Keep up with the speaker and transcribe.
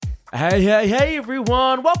Hey,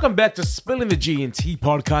 everyone. Welcome back to Spilling the G&T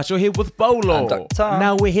podcast. You're here with Bolo. And Dr. Tom.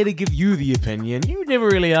 Now we're here to give you the opinion you never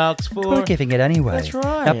really asked for. We're giving it anyway. That's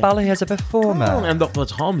right. Now, Bolo is a performer. And Dr.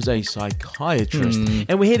 Tom's a psychiatrist.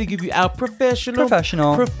 And we're here to give you our professional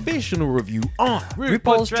review on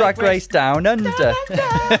RuPaul's Drag Race Down Under.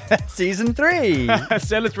 Season 3.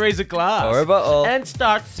 So let's raise a glass. Or a bottle. And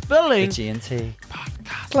start spilling. The G&T.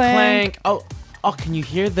 Podcast. Clank. Oh, can you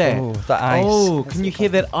hear that? Oh, the ice. Oh, can you hear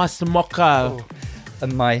that ice mocha? Oh.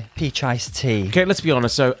 And my peach iced tea. Okay, let's be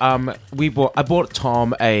honest. So, I bought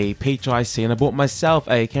Tom a peach iced tea, and I bought myself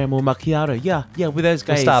a caramel macchiato. Yeah, with those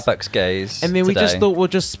guys. Starbucks gays. And then we today. just thought we'll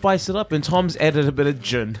just spice it up, and Tom's added a bit of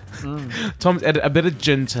gin. Tom's added a bit of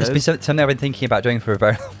gin to It's been something I've been thinking about doing for a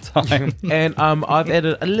very long time. And I've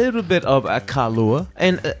added a little bit of Kahlua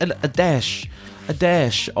and a dash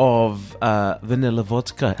of vanilla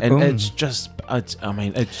vodka, and it's just,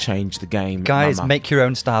 it changed the game. Guys, Mama. make your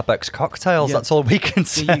own Starbucks cocktails. Yeah. That's all we can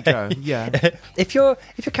say. There you go. Yeah. If your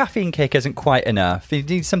caffeine kick isn't quite enough, you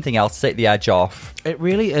need something else to take the edge off. It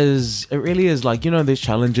really is. Like, there's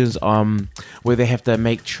challenges where they have to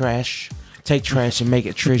take trash and make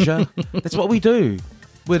it treasure. That's what we do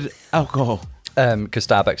with alcohol. Because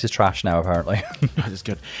Starbucks is trash now, apparently. That's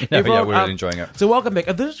good. No, Everyone, we're really enjoying it. So welcome back.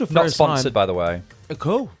 This is your first Not sponsored, by the way.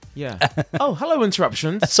 Cool. Yeah. Oh, hello,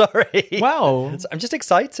 interruptions. Sorry. Wow. I'm just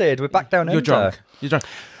excited. We're back down under. You're drunk.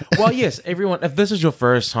 Well, yes, everyone, if this is your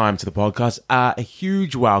first time to the podcast, a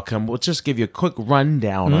huge welcome. We'll just give you a quick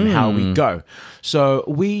rundown on how we go. So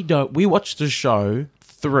we watch the show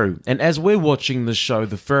through, and as we're watching the show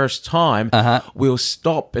the first time, we'll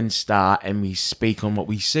stop and start and we speak on what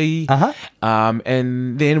we see,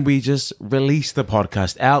 and then we just release the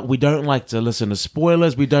podcast out. We don't like to listen to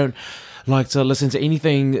spoilers. We don't like to listen to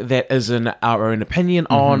anything that isn't our own opinion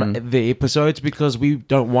on the episodes, because we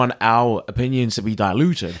don't want our opinions to be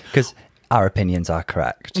diluted. Because our opinions are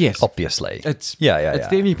correct. Yes. Obviously. It's the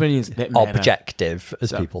only opinions that matter. Objective,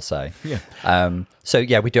 as people say. Yeah. So,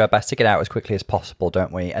 we do our best to get out as quickly as possible,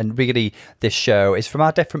 don't we? And really, this show is from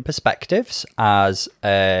our different perspectives as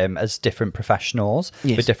different professionals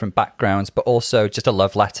with different backgrounds, but also just a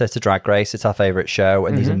love letter to Drag Race. It's our favourite show,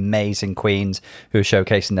 and these amazing queens who are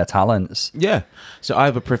showcasing their talents. Yeah. So I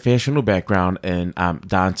have a professional background in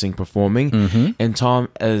dancing, performing, and Tom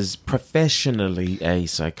is professionally a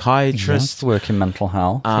psychiatrist. Yes, work in mental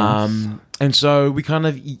health. And so we kind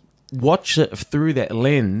of watch it through that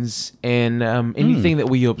lens, and anything that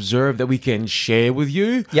we observe that we can share with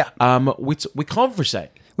you, we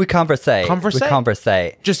conversate. We conversate.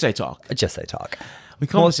 Just say talk. We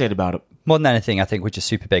conversate about it. More than anything, I think we're just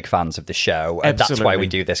super big fans of the show, and that's why we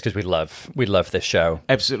do this, because we love this show.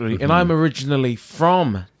 Absolutely. And I'm originally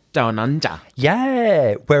from Down Under.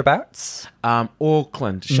 Yeah. Whereabouts?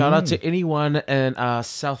 Auckland. Shout out to anyone in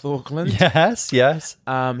South Auckland. Yes.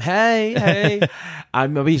 Hey.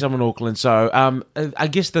 I'm in Auckland, so I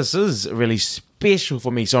guess this is really special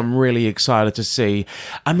for me, so I'm really excited to see.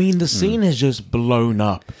 The scene has just blown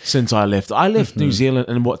up since I left. I left New Zealand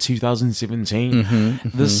in 2017.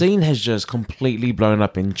 The scene has just completely blown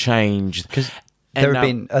up and changed. There have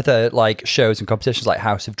been other shows and competitions like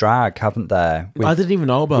House of Drag, haven't there? I didn't even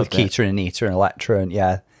know about with that. Keita and Anita and Electra and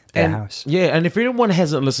their house. Yeah, and if anyone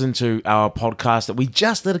hasn't listened to our podcast that we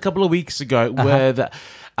just did a couple of weeks ago with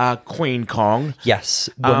Queen Kong. Yes,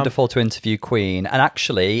 wonderful to interview Queen. And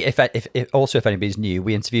actually, if anybody's new,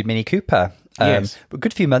 we interviewed Minnie Cooper. A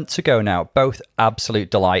good few months ago now. Both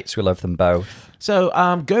absolute delights. We love them both. So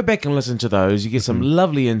go back and listen to those. You get some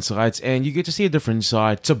lovely insights, and you get to see a different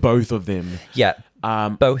side to both of them. Yeah.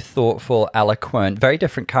 Both thoughtful, eloquent, very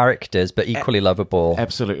different characters, but equally lovable.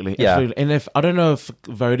 Absolutely. Yeah. Absolutely. And I don't know if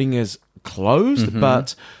voting is closed,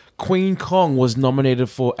 but Queen Kong was nominated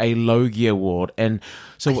for a Logie Award, and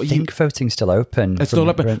so I think voting's still open. It's still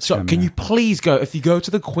open. So can you please go, if you go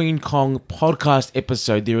to the Queen Kong podcast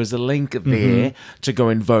episode, there is a link there to go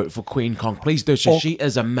and vote for Queen Kong. Please do. She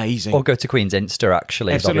is amazing. Or go to Queen's Insta,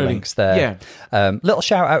 actually. Absolutely. There'll be links there. Yeah. Little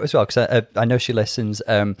shout out as well, because I know she listens.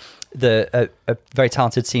 A very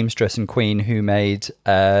talented seamstress and Queen who made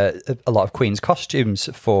a lot of Queen's costumes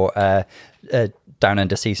for Down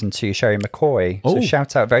Under Season 2, Sherry McCoy. So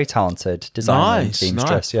shout out, very talented designer and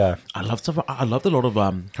seamstress. Yeah, I loved a lot of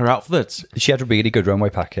her outfits. She had a really good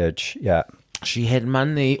runway package. Yeah, she had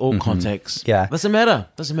money or contacts. Yeah, doesn't matter.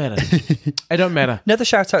 It don't matter. Another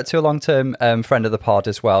shout out to a long-term friend of the pod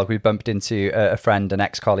as well. We bumped into a friend, an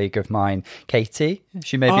ex-colleague of mine, Katie.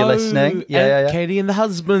 She may be listening. Yeah. Katie and the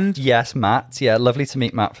husband. Yes, Matt. Yeah, lovely to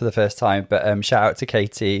meet Matt for the first time. But shout out to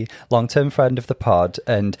Katie, long-term friend of the pod,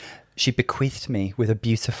 and she bequeathed me with a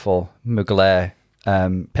beautiful Mugler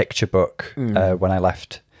picture book when I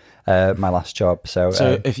left my last job. So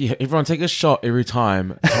if everyone take a shot every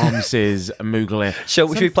time Tom says Mugler. should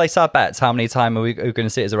we place our bets? How many times are we going to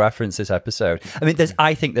see it as a reference this episode? I mean,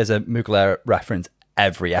 I think there's a Mugler reference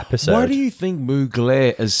every episode. Why do you think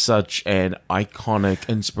Mugler is such an iconic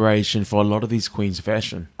inspiration for a lot of these queens'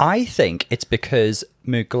 fashion? I think it's because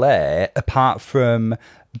Mugler, apart from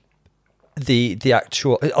the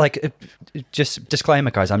actual, like, just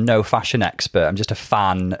disclaimer, guys, I'm no fashion expert. I'm just a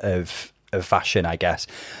fan of fashion, I guess.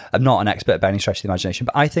 I'm not an expert by any stretch of the imagination,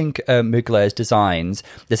 but I think Mugler's designs,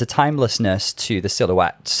 there's a timelessness to the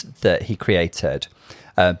silhouettes that he created.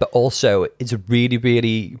 But also, it's a really,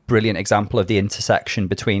 really brilliant example of the intersection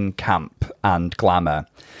between camp and glamour.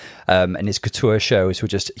 And his couture shows were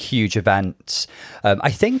just huge events.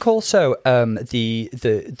 I think also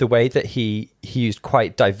the way that he used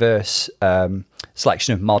quite diverse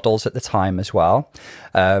selection of models at the time as well.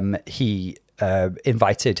 He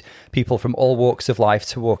invited people from all walks of life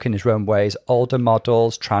to walk in his runways, older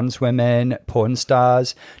models, trans women, porn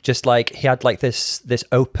stars. Just like he had like this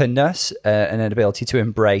openness and an ability to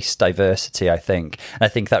embrace diversity, I think. And I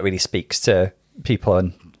think that really speaks to people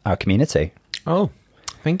in our community. Oh,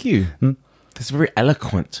 thank you. That's very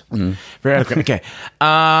eloquent. Very eloquent. Okay.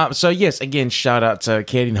 So yes, again, shout out to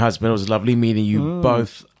Katie and husband. It was lovely meeting you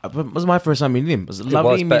both. It was my first time meeting him. It was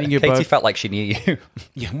lovely meeting you both. Katie felt like she knew you.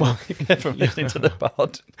 Yeah, well, from listening to the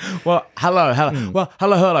pod. Well, hello. Well,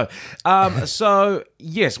 hello. So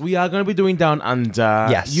yes, we are going to be doing Down Under.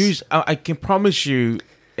 Yes. I can promise you,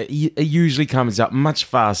 it usually comes out much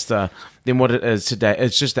faster than what it is today.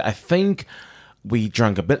 It's just that I think we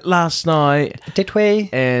drank a bit last night. Did we?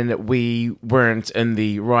 And we weren't in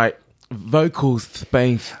the right vocal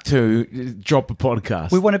space to drop a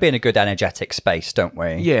podcast. We want to be in a good energetic space, don't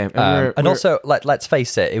we? Yeah. And also, let's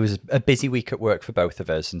face it, it was a busy week at work for both of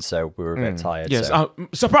us, and so we were a bit tired. Yes. So.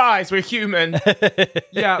 Surprise, we're human.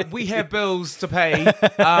 Yeah, we have bills to pay.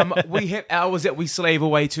 We have hours that we slave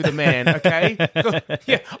away to the man, okay?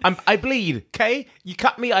 Yeah, I bleed, okay? You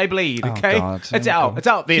cut me, I bleed, okay? It's out. It's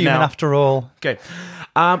out there human now. After all. Okay.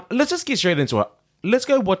 Let's just get straight into it. Let's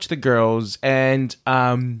go watch the girls and...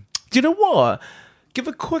 do you know what? Give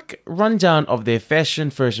a quick rundown of their fashion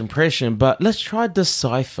first impression, but let's try to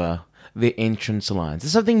decipher their entrance lines.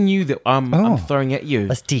 There's something new that I'm throwing at you.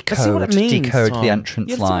 Let's decode, see what it means, decode Tom. the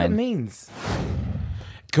entrance line. Let's see what it means.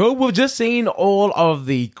 Cool. We've just seen all of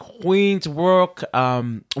the queens walk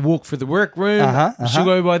through the workroom. She'll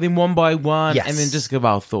go by them one by one, and then just give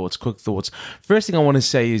our quick thoughts. First thing I want to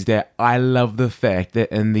say is that I love the fact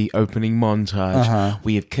that in the opening montage,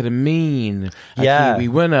 we have Ketamine, a Kiwi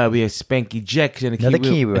winner, we have Spanky Jackson, a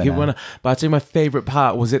Kiwi winner. But I'd say my favorite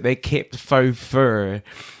part was that they kept faux fur.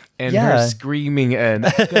 And her screaming in.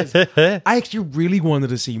 I actually really wanted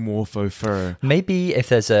to see more faux fur. Maybe if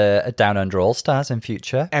there's a Down Under All Stars in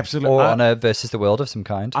future. Absolutely. Or on a Versus the World of some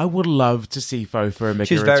kind. I would love to see faux fur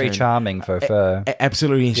make a return. She's very charming, faux fur.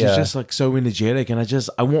 Absolutely. And she's just like so energetic. And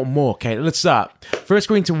I want more. Okay, let's start. First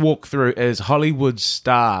queen to walk through is Hollywood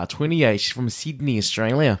star, 28. She's from Sydney,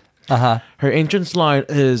 Australia. Her entrance line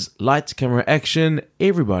is lights, camera, action.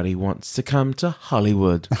 Everybody wants to come to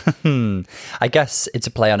Hollywood. I guess it's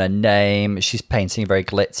a play on her name. She's painting a very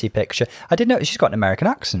glitzy picture. I didn't know she's got an American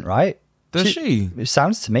accent, right? Does she? It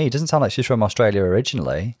sounds to me. It doesn't sound like she's from Australia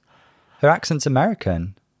originally. Her accent's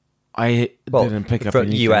American. I didn't pick up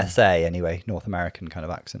anything. USA anyway, North American kind of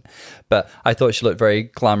accent. But I thought she looked very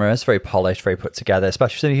glamorous, very polished, very put together.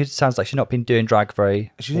 Especially it sounds like she's not been doing drag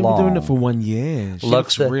very She's been doing it for 1 year. She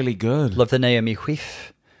looks really good. Love the Naomi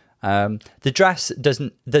whiff. The dress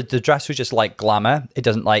doesn't. The dress was just like glamour. It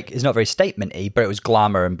doesn't like. It's not very statement-y, but it was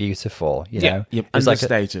glamour and beautiful. You know, it was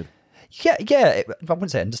understated. I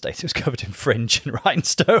wouldn't say understated. It was covered in fringe and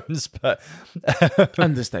rhinestones, but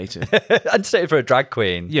understated. Understated for a drag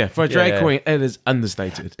queen. Yeah, for a drag queen, it is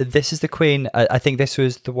understated. This is the queen. I think this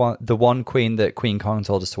was the one queen that Queen Kong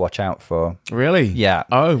told us to watch out for. Really? Yeah.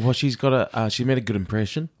 Oh, well, she made a good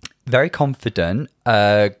impression. Very confident.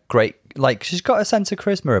 Great. Like she's got a sense of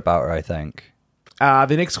charisma about her, I think. The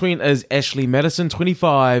next queen is Ashley Madison,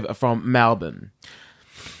 25, from Melbourne.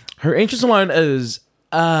 Her entrance line is.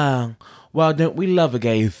 Well, don't we love a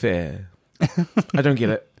gay affair? I don't get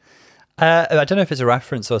it. I don't know if it's a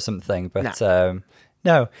reference or something, but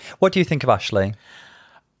no. What do you think of Ashley?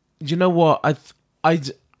 You know what?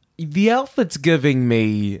 The outfit's giving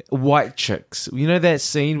me White Chicks. You know that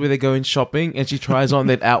scene where they're going shopping and she tries on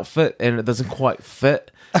that outfit and it doesn't quite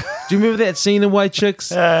fit? Do you remember that scene in White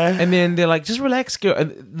Chicks? And then they're like, just relax, girl.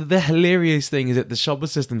 And the hilarious thing is that the shop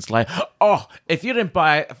assistant's like, oh, if you didn't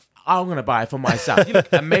buy it, I'm going to buy it for myself. You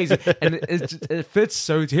look amazing. And it fits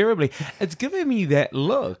so terribly. It's giving me that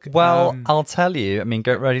look. Well, I'll tell you. I mean,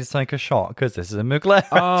 get ready to take a shot because this is a Mugler.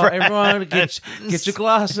 Oh, everyone, get your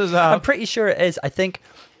glasses up. I'm pretty sure it is. I think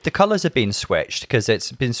the colours have been switched because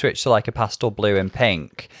it's been switched to like a pastel blue and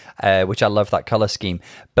pink, which I love that colour scheme.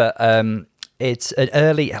 But it's an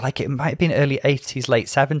early, like it might have been early 80s, late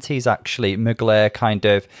 70s actually, Mugler kind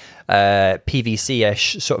of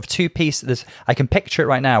PVC-ish sort of two-piece. I can picture it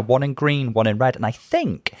right now, one in green, one in red. And I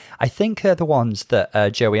think they're the ones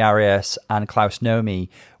that Joey Arias and Klaus Nomi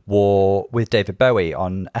wore with David Bowie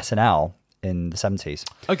on SNL in the 70s.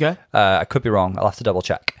 Okay. I could be wrong. I'll have to double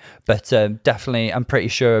check. But definitely, I'm pretty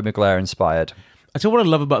sure Mugler inspired. I tell you what I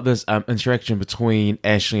love about this interaction between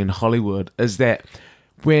Ashley and Hollywood is that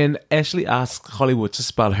when Ashley asks Hollywood to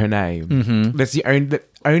spell her name, that's the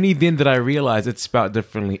only then that I realize it's spelled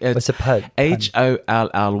differently. It's a pun. HOLLYWOULD.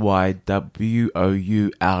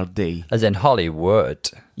 As in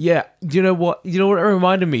Hollywood. Yeah. You know what it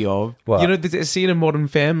reminded me of? What? You know, there's a scene in Modern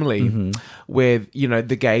Family where, you know,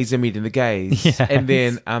 the gays are meeting the gays. Yes. And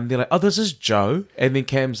then they're like, oh, this is Joe. And then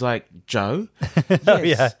Cam's like, Joe? Yes.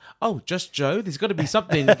 Yeah. Oh, just Joe? There's got to be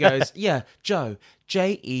something. He goes, yeah, Joe.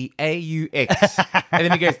 JEAUX. And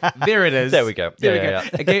then he goes, there it is. There we go. There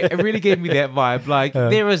we go. It really gave me that vibe. Like,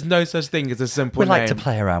 there is no such thing as a simple We name. like to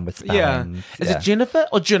play around with spelling. Yeah. Is it Jennifer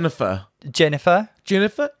or Jennifer? Jennifer?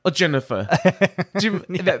 Jennifer or Jennifer?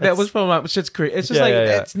 That was from Schitt's Creek. It's just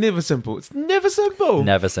it's never simple. It's never simple.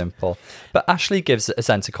 Never simple. But Ashley gives a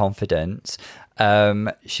sense of confidence.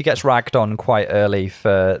 She gets ragged on quite early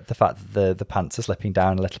for the fact that the pants are slipping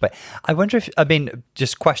down a little bit. I wonder if,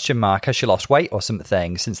 just question mark, has she lost weight or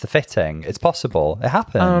something since the fitting? It's possible. It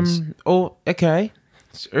happens. Okay.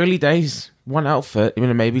 It's early days. One outfit.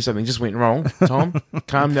 Maybe something just went wrong. Tom,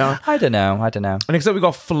 calm down. I don't know. Next up, we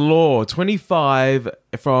got Floor, 25,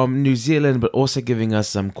 from New Zealand, but also giving us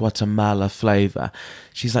some Guatemala flavor.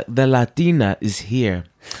 She's like, the Latina is here.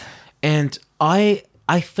 And I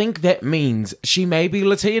think that means she may be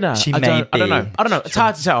Latina. I don't know. It's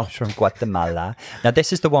hard to tell. She's from Guatemala. Now,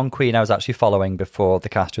 this is the one queen I was actually following before the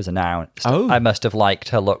cast was announced. Oh. I must have liked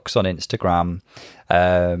her looks on Instagram.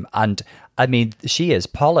 And she is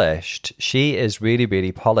polished. She is really,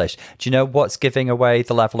 really polished. Do you know what's giving away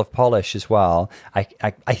the level of polish as well? I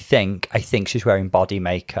think she's wearing body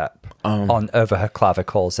makeup on over her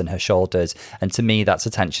clavicles and her shoulders. And to me, that's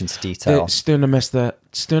attention to detail.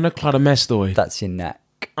 Sternocleidomastoid. That's your neck.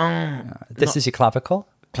 This is your clavicle.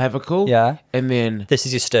 Clavicle? Yeah. And then... This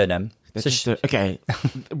is your sternum. Okay.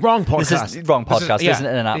 Wrong podcast. This is wrong podcast. This isn't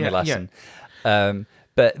an anatomy lesson.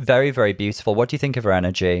 But very, very beautiful. What do you think of her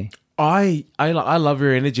energy? I love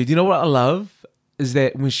her energy. Do you know what I love? Is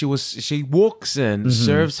that when she walks in,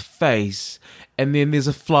 serves face, and then there's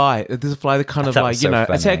a fly. There's a fly that kind of like, funny.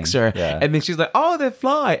 attacks her. Yeah. And then she's like, oh, that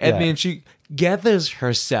fly. And then she gathers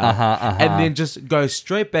herself and then just goes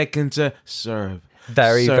straight back into serve.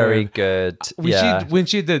 Very, very good. When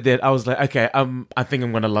she did that, I was like, okay, I think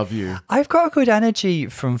I'm going to love you. I've got a good energy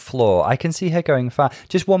from Floor. I can see her going far.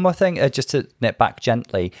 Just one more thing, just to nip back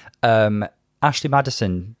gently. Ashley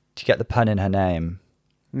Madison, do you get the pun in her name?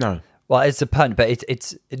 No. Well, it's a pun, but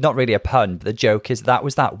it's not really a pun. But the joke is that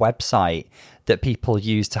was that website that people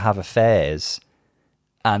used to have affairs.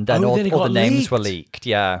 And then all the names were leaked.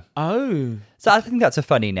 Yeah. Oh. So I think that's a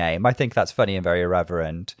funny name. I think that's funny and very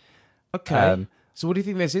irreverent. Okay. So what do you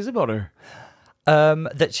think this is about her?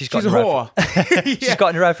 That she's a whore. She's got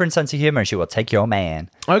an irreverent sense of humor and she will take your man.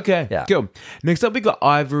 Okay, yeah. Cool. Next up, we got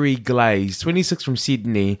Ivory Glaze, 26 from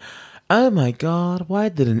Sydney. Oh my God, why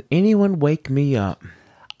didn't anyone wake me up?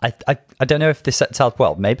 I don't know if this tells,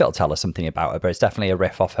 well, maybe it'll tell us something about her, but it's definitely a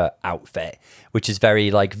riff off her outfit, which is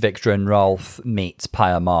very like Victor and Rolf meets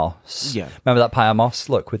Pia Moss. Yeah. Remember that Pia Moss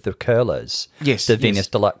look with the curlers? Yes. The Venus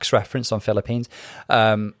Deluxe reference on Philippines.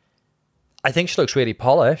 I think she looks really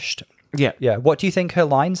polished. Yeah. Yeah. What do you think her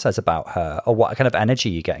line says about her, or what kind of energy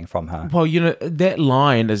are you getting from her? Well, that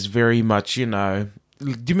line is very much, do you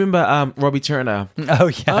remember Robbie Turner? Oh,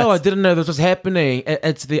 yes. Oh, I didn't know this was happening.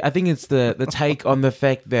 I think it's the take on the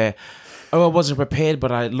fact that, I wasn't prepared,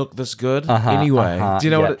 but I look this good anyway. Do you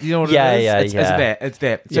know what? You know what it is? It's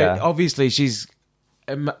that. So obviously she's.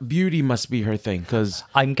 Beauty must be her thing, because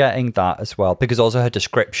I'm getting that as well, because also her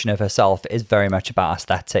description of herself is very much about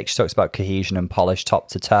aesthetics. She talks about cohesion and polish top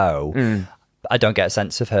to toe. I don't get a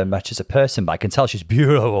sense of her much as a person, but I can tell she's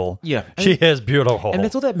beautiful. Yeah, she is beautiful, and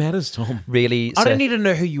that's all that matters, Tom. Really, I don't need to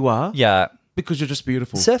know who you are. Yeah, because you're just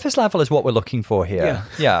beautiful. Surface level is what we're looking for here.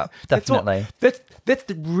 Yeah, definitely. That's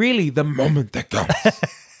really the moment that counts.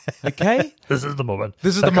 Okay, this is the moment.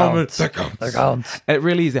 This is the moment that counts. That counts. It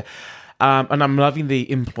really is. And I'm loving the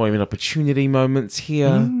employment opportunity moments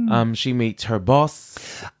here. She meets her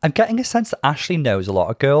boss. I'm getting a sense that Ashley knows a lot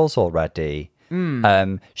of girls already.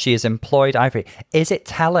 She has employed Ivory. Is it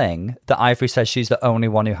telling that Ivory says she's the only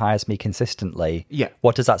one who hires me consistently? Yeah.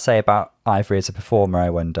 What does that say about Ivory as a performer,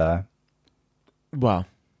 I wonder? Well,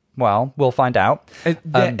 we'll find out.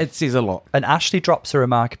 It says a lot. And Ashley drops a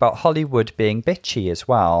remark about Hollywood being bitchy as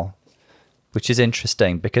well, which is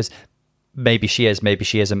interesting because maybe she is, maybe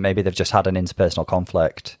she isn't, maybe they've just had an interpersonal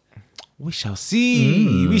conflict. We shall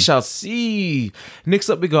see. We shall see. Next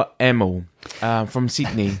up, we got Emil from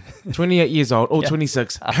Sydney, 28 years old or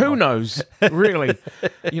 26. Who knows? Really?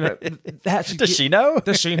 Does she know?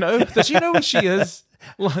 Does she know? Does she know who she is?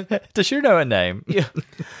 Like, does she know her name? Yeah.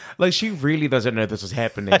 Like, she really doesn't know this was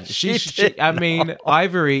happening. I mean,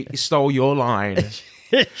 Ivory stole your line.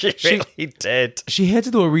 She really did. She had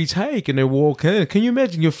to do a retake and then walk in. Can you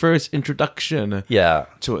imagine your first introduction? Yeah.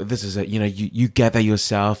 So this is it. You gather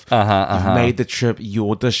yourself. You've made the trip.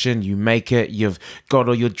 You audition. You make it. You've got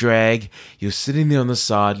all your drag. You're sitting there on the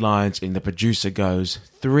sidelines, and the producer goes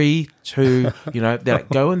 3, 2. They're like,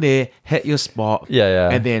 go in there, hit your spot. Yeah.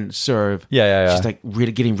 And then serve. Yeah. She's like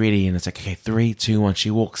getting ready, and it's like, okay, 3, 2, 1.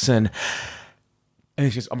 She walks in.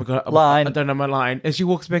 And she's, oh my God, line. I don't know my line. And she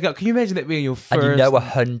walks back up. Can you imagine that being your first? And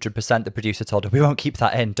 100% the producer told her, we won't keep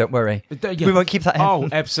that in, don't worry. Yeah. We won't keep that in. Oh,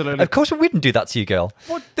 absolutely. Of course we wouldn't do that to you, girl.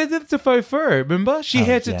 Well, they did it to faux fur, remember? She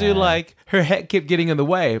had to do her hat kept getting in the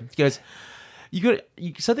way. She goes,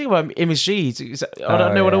 something about MSG. I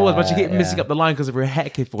don't know what it was, but she kept messing up the line because of her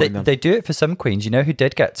hat kept falling down. They do it for some queens. You know who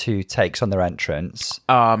did get 2 takes on their entrance?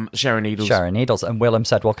 Sharon Needles. And Willem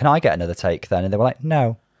said, well, can I get another take then? And they were like,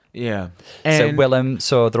 no. Yeah. So Willem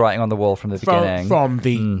saw the writing on the wall from the beginning. From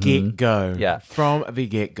the get-go. Yeah. From the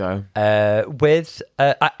get-go.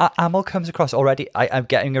 Amel comes across already. I'm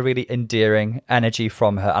getting a really endearing energy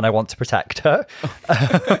from her, and I want to protect her.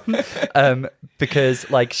 Because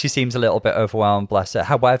she seems a little bit overwhelmed, bless her.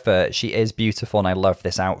 However, she is beautiful, and I love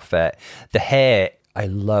this outfit. The hair, I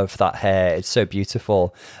love that hair. It's so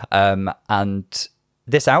beautiful. And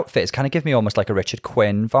this outfit is kind of giving me almost like a Richard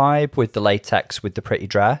Quinn vibe with the latex, with the pretty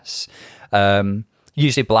dress.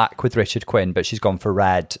 Usually black with Richard Quinn, but she's gone for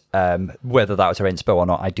red. Whether that was her inspo or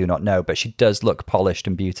not, I do not know. But she does look polished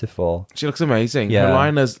and beautiful. She looks amazing. Yeah. Her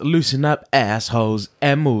line is, loosen up, assholes,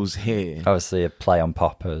 Emil's here. Obviously a play on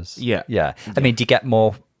poppers. Yeah. I mean, do you get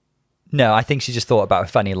more? No, I think she just thought about a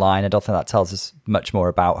funny line. I don't think that tells us much more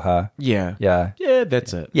about her. Yeah,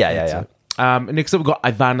 that's it. Yeah. Next up, we've got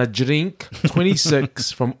Ivana Drink,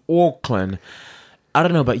 26, from Auckland. I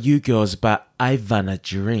don't know about you girls, but Ivana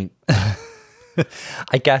Drink.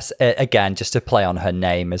 I guess, again, just to play on her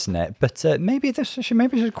name, isn't it? But maybe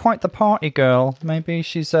she's quite the party girl. Maybe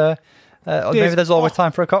she's... maybe there's always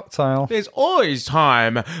time for a cocktail. There's always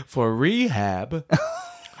time for rehab.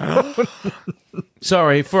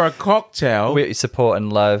 Sorry, for a cocktail. We support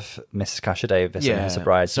and love Mrs. Kasha Davis and her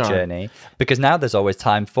sobriety journey. Because now there's always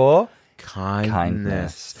time for...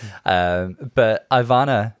 kindness. But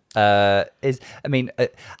Ivana is, I mean, do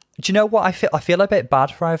you know what? I feel a bit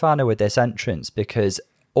bad for Ivana with this entrance because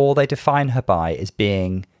all they define her by is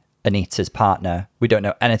being Anita's partner. We don't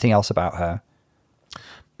know anything else about her.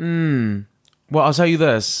 Well, I'll tell you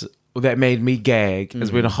this that made me gag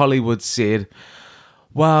is when Hollywood said,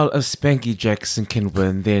 well, if Spanky Jackson can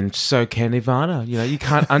win, then so can Ivana. You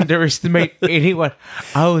can't underestimate anyone.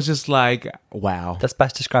 I was just like, wow. That's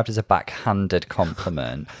best described as a backhanded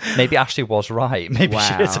compliment. Maybe Ashley was right. Maybe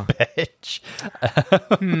she is a bitch.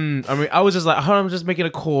 I mean, I was just like, hold on, I'm just making a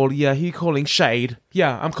call. Yeah, who you calling? Shade.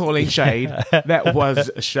 Yeah, I'm calling Shade. That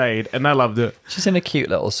was Shade, and I loved it. She's in a cute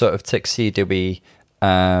little sort of tuxedo-y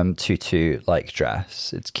tutu-like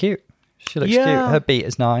dress. It's cute. She looks cute. Her beat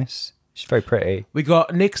is nice. She's very pretty. We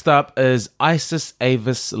got next up is Isis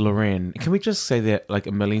Avis Loren. Can we just say that like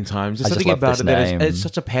a million times? There's something about it that it's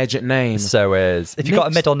such a pageant name. So is. If you've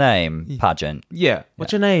got a middle name, pageant. Yeah.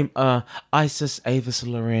 What's your name? Isis Avis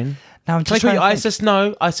Loren. Now I'm just Can I call you Isis?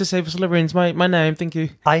 No, Isis Avis Loren's my name. Thank you.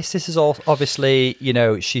 Isis is obviously,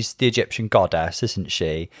 she's the Egyptian goddess, isn't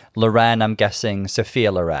she? Loren, I'm guessing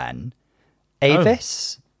Sophia Loren.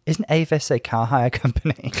 Avis? Isn't Avis a car hire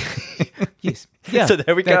company? Yes. Yeah. So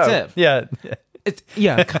there we go. That's it.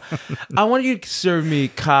 Yeah. I want you to serve me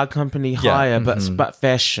car company hire, but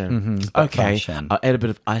fashion. Okay. Fashion. I'll add a bit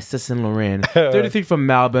of Isis and Loren. 33 from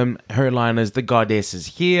Melbourne. Her line is, the goddess is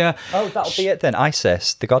here. Oh, that'll be it then.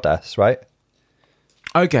 Isis, the goddess, right?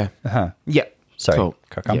 Okay. Yeah. Sorry. Cool.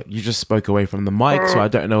 Yeah, you just spoke away from the mic, so I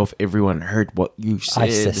don't know if everyone heard what you said.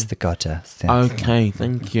 Isis, the goddess. Okay,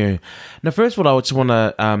 thank you. Now, first of all, I just want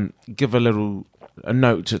to give a little a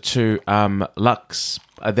note to Lux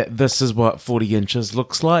that this is what 40 inches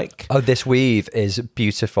looks like. Oh, this weave is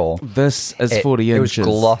beautiful. This is 40 inches. It was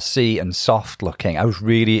glossy and soft looking. I was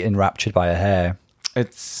really enraptured by her hair.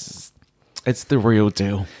 It's the real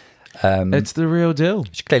deal. It's the real deal.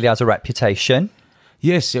 She clearly has a reputation.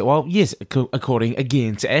 Yes, according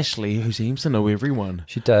again to Ashley, who seems to know everyone.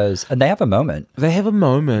 She does, and they have a moment. They have a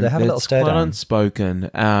moment. They have a little stare quite down.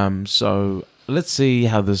 Unspoken. So let's see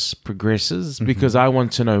how this progresses because I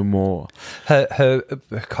want to know more. Her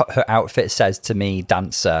outfit says to me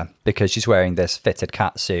dancer because she's wearing this fitted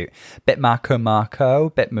catsuit. Bit Marco,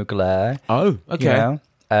 bit Mugler. Oh, okay. You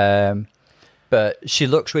know? But she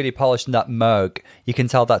looks really polished in that mug. You can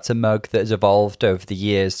tell that's a mug that has evolved over the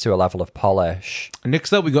years to a level of polish.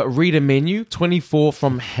 Next up, we got Rita Menu, 24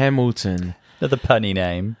 from Hamilton. Another punny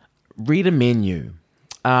name. Rita Menu.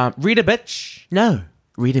 Rita Bitch? No,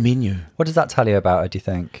 Rita Menu. What does that tell you about her, do you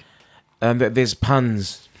think? That there's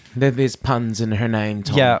puns. There's puns in her name,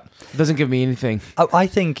 Tom. Yeah. It doesn't give me anything. Oh, I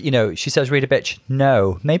think, she says read a bitch.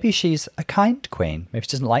 No, maybe she's a kind queen. Maybe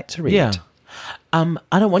she doesn't like to read. Yeah. I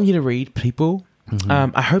don't want you to read, people.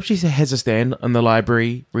 I hope she has a stand on the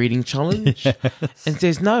library reading challenge and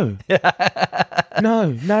says no.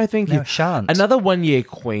 No, thank you. No, shan't. Another 1 year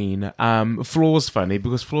queen. Floor's funny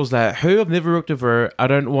because Floor's like, who? I've never worked with her. I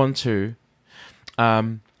don't want to.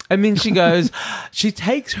 And then she goes, she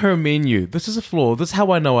takes her menu. This is a flaw. This is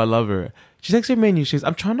how I know I love her. She takes her menu. She says,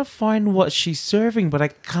 I'm trying to find what she's serving, but I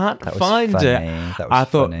can't find it. I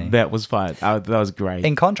thought that was fine. That was great.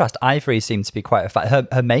 In contrast, Ivory seemed to be quite a fan.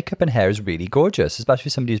 Her makeup and hair is really gorgeous, especially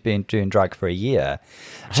somebody who's been doing drag for a year.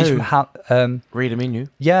 She's from Read a menu.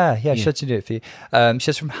 Yeah, she had to do it for you.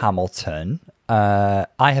 She's from Hamilton. I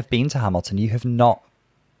have been to Hamilton. You have not.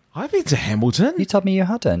 I've been to Hamilton. You told me you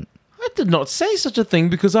hadn't. I did not say such a thing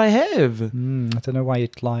because I have. I don't know why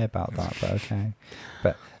you'd lie about that, but okay.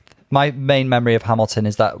 But my main memory of Hamilton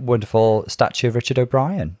is that wonderful statue of Richard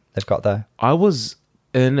O'Brien they've got there. I was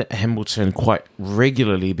in Hamilton quite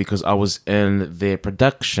regularly because I was in their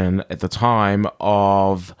production at the time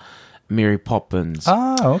of Mary Poppins.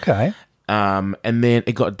 Oh, okay. And then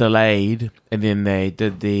it got delayed, and then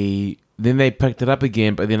they picked it up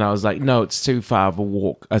again, but then I was like, no, it's too far of a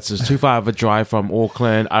walk. It's just too far of a drive from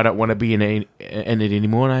Auckland. I don't want to be in it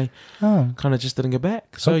anymore. And I kind of just didn't go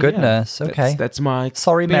back. So, goodness. Okay. That's my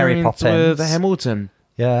Sorry, Mary Poppins. with Hamilton.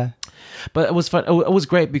 Yeah. But it was fun. It was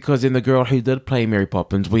great because then the girl who did play Mary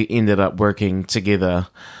Poppins, we ended up working together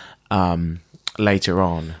later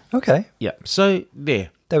on. Okay. Yeah. So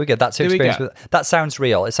there. There we go. That's your experience. That sounds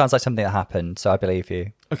real. It sounds like something that happened, so I believe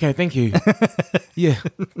you. Okay, thank you. Yeah.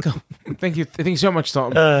 Thank you so much,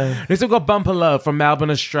 Tom. Next, we've got Bumper Love from Melbourne,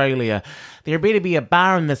 Australia. There better be a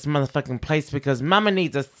bar in this motherfucking place because Mama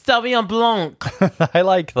needs a Sauvignon Blanc. I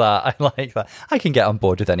like that. I can get on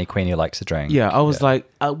board with any queen who likes a drink. Yeah, I was like,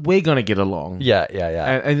 we're going to get along. Yeah.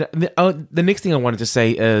 And the next thing I wanted to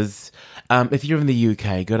say is, if you're in the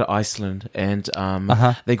UK, go to Iceland and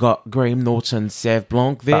they got Graham Norton Sauv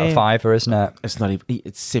Blanc there. About a $5, isn't it? It's not even.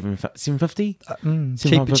 It's $7.50.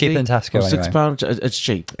 Cheaper than Tesco. Or anyway. £6. It's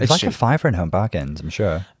cheap. It's like cheap. a $5 in home bargains. I'm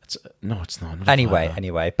sure. It's not.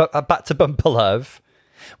 Anyway, but back to Bumper Love.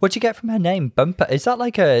 What'd you get from her name, Bumper? Is that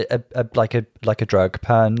like a drug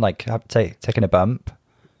pun, like taking a bump?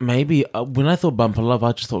 Maybe when I thought Bumper Love,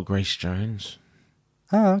 I just thought Grace Jones.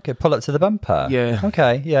 Oh, okay. Pull up to the bumper. Yeah.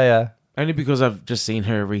 Okay. Yeah. Only because I've just seen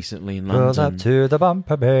her recently in London. Pull up to the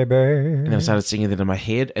bumper, baby. And then I started singing that in my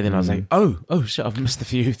head, and then I was like, oh shit, I've missed a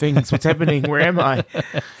few things. What's happening? Where am I?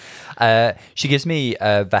 She gives me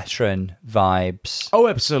veteran vibes. Oh,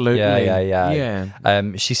 absolutely.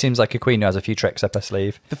 Yeah. She seems like a queen who has a few tricks up her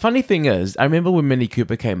sleeve. The funny thing is, I remember when Minnie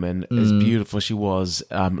Cooper came in, as beautiful she was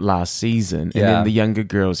last season, and then the younger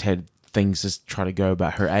girls had things to try to go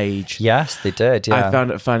about her age. Yes, they did, yeah. I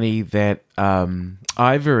found it funny that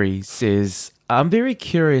Ivory says, I'm very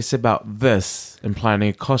curious about this, implying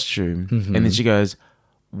a costume. And then she goes,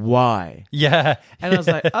 why? Yeah. And I was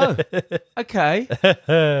like, oh, okay.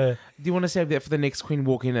 Do you want to save that for the next queen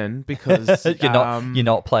walking in? Because you're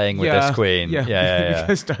not playing with this queen. Yeah.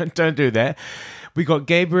 Because don't do that. We got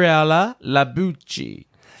Gabriella Labucci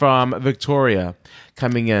from Victoria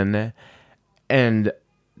coming in, and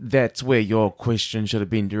that's where your question should have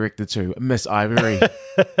been directed to, Miss Ivory.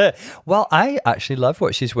 Well, I actually love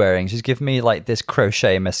what she's wearing. She's giving me like this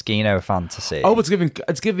crochet Moschino fantasy. Oh, it's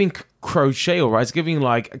giving crochet, all right. It's giving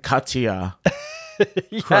like Katia.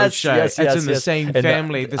 Crochet. It's in the same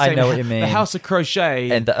family. I know what you mean. The House of Crochet.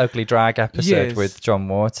 In the Ugly Drag episode with John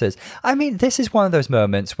Waters. I mean, this is one of those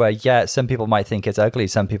moments where, some people might think it's ugly.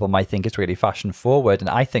 Some people might think it's really fashion forward. And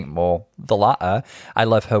I think more the latter. I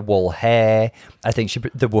love her wool hair. I think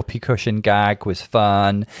the whoopee cushion gag was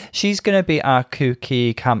fun. She's going to be our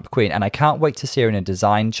kooky camp queen. And I can't wait to see her in a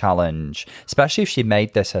design challenge, especially if she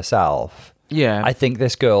made this herself. Yeah, I think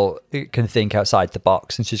this girl can think outside the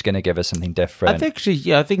box, and she's going to give us something different. I think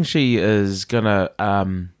she is gonna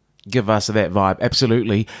give us that vibe.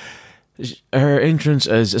 Absolutely. Her entrance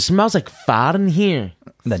is, it smells like fart in here.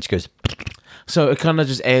 And then she goes. So it kind of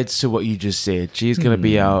just adds to what you just said. She's gonna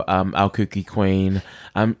be our kooky queen.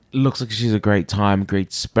 Looks like she's a great time,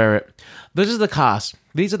 great spirit. This is the cast.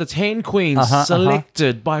 These are the 10 queens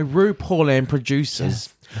selected by RuPaul and producers.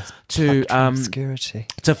 Yes. To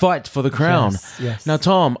fight for the crown. Yes. Now,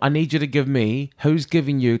 Tom, I need you to give me who's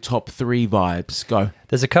giving you top 3 vibes. Go.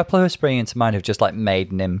 There's a couple who are springing to mind who've just like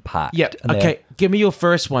made an impact. Yep. Okay. Give me your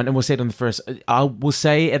first one, and we'll say it on the first. We'll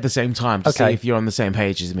say it at the same time to see if you're on the same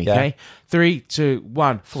page as me. Yeah. Okay. 3, 2,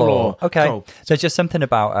 1. Floor. Okay. Cool. There's just something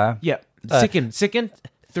about her. Yep. Second.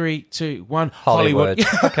 3, 2, 1. Hollywood.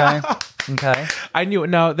 Okay. I knew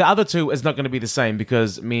it. No, the other two is not going to be the same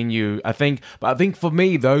because me and you, I think for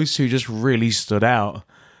me, those two just really stood out.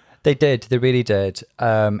 They did. They really did. Who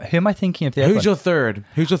am I thinking of? Who's your third?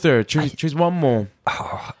 Choose one more.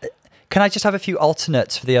 Can I just have a few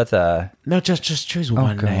alternates for the other? No, just choose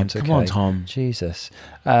one name. Okay. Come on, Tom. Jesus.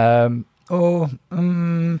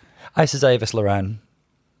 Isis Avis Loren.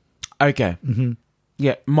 Okay. Mm-hmm.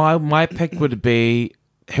 Yeah, my pick would be,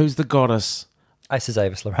 who's the goddess? Isis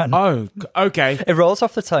Avis Loren. Oh, okay. It rolls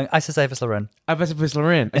off the tongue. Isis Avis Loren. Isis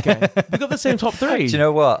Loren. Okay. We got the same top 3. Do you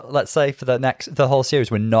know what? Let's say for the whole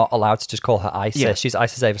series, we're not allowed to just call her Isis. Yeah. She's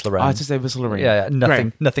Isis Avis Loren. Isis Avis Loren. Yeah.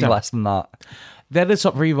 Nothing less than that. That is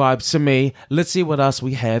top 3 vibes to me. Let's see what else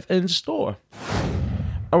we have in store.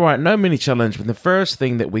 All right, no mini challenge, but the first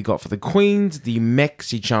thing that we got for the Queens, the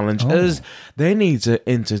Maxi challenge, is they need to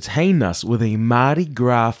entertain us with a Mardi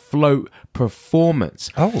Gras float performance.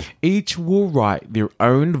 Each will write their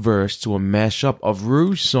own verse to a mashup of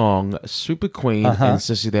Ru's song, Super Queen, and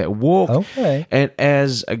Sissy That Walk. Okay. And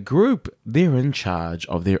as a group, they're in charge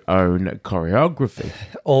of their own choreography.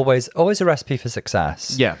 Always a recipe for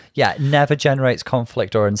success. Yeah. Yeah, it never generates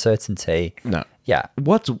conflict or uncertainty. No. Yeah.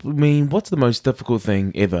 What's the most difficult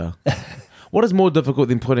thing ever? What is more difficult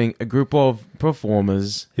than putting a group of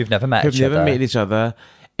performers who've never met each other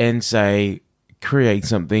and say, create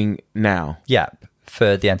something now? Yeah,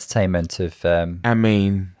 for the entertainment of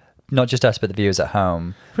not just us but the viewers at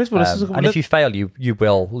home. First of all, and if you fail, you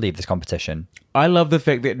will leave this competition. I love the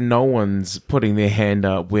fact that no one's putting their hand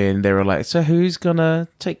up when they were like, so who's gonna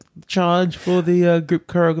take charge for the group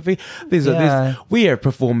choreography? We are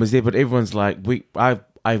performers there, but everyone's like,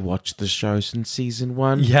 I watched the show since season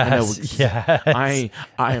 1. Yes. I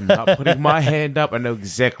am not putting my hand up. I know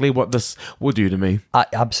exactly what this will do to me. I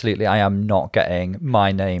am not getting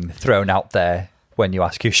my name thrown out there when you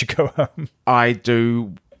ask who should go home. I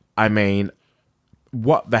do. I mean,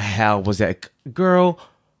 what the hell was that girl?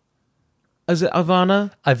 Is it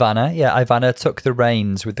Ivana? Ivana took the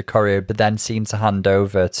reins with the choreo, but then seemed to hand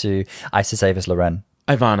over to Isis Avis Loren.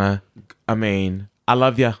 Ivana, I mean, I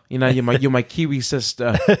love you. You know, you're my Kiwi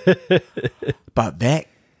sister. But that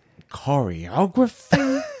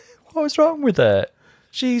choreography, what was wrong with it?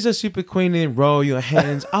 She's a super queen and roll your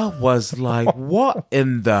hands. I was like, what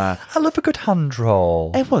in the... I love a good hand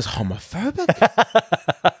roll. It was homophobic.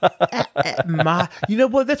 You know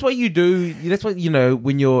what? That's what you do. That's what,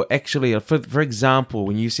 when you're actually... For example,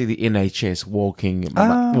 when you see the NHS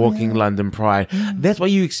walking London Pride, that's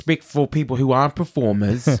what you expect for people who aren't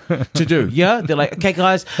performers to do. Yeah? They're like, okay,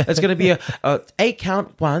 guys, it's going to be a 8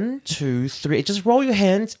 count. 1, 2, 3. Just roll your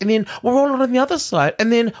hands and then we'll roll it on the other side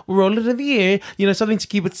and then we'll roll it in the air. Something to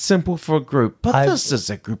keep it simple for a group. But this is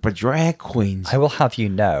a group of drag queens. I will have you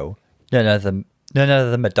know, none other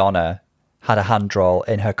than Madonna had a hand roll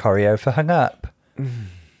in her choreo for Hung Up.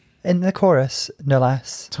 In the chorus, no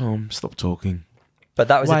less. Tom, stop talking. But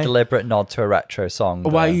that was a deliberate nod to a retro song.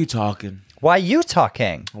 Why are you talking?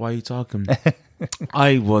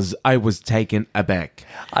 I was taken aback.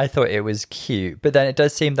 I thought it was cute. But then it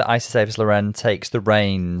does seem that Isis Avis Loren takes the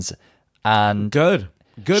reins and...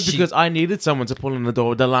 Good, because I needed someone to pull in the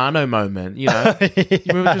door. Delano moment, You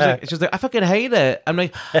remember she was like, I fucking hate it. I'm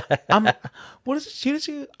like, what is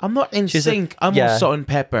it? I'm not in sync. I'm all salt and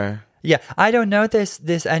pepper. Yeah, I don't know this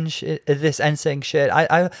NSYNC shit.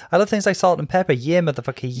 I love things like Salt and Pepper. Yeah,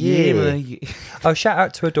 motherfucker, yeah. Oh, shout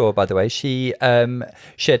out to Adore, by the way. She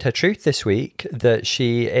shared her truth this week that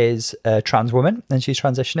she is a trans woman and she's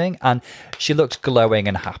transitioning, and she looks glowing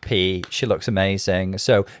and happy. She looks amazing.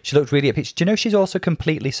 So she looked really at peach. Do you know she's also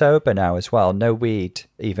completely sober now as well? No weed,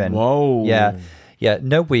 even. Whoa. Yeah,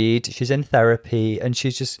 no weed. She's in therapy, and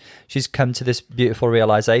she's come to this beautiful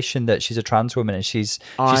realization that she's a trans woman, and she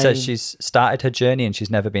says she's started her journey and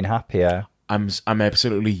she's never been happier. I'm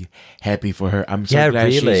absolutely happy for her. I'm so glad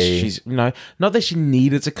really. she's not that she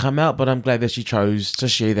needed to come out, but I'm glad that she chose to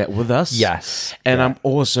share that with us. Yes. And I'm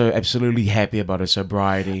also absolutely happy about her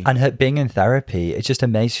sobriety. And her being in therapy, it's just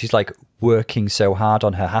amazing. She's like working so hard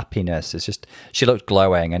on her happiness. It's just, she looked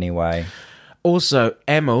glowing anyway. Also,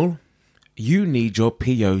 Emil, you need your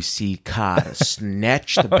POC card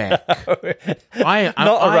snatched back. Not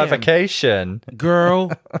a revocation.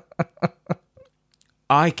 Girl,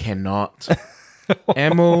 I cannot.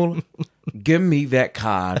 Emil, give me that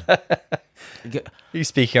card. You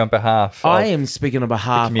speaking on behalf I am speaking on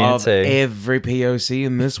behalf of every POC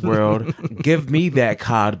in this world. Give me that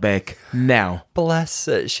card back now. Bless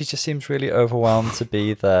her. She just seems really overwhelmed to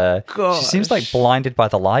be there. Gosh. She seems like blinded by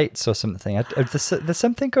the lights or something. There's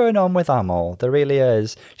something going on with Amol. There really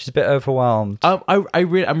is. She's a bit overwhelmed. I'm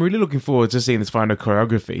really looking forward to seeing this final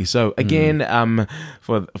choreography. So again,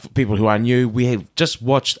 for people who are new, we have just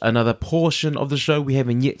watched another portion of the show. We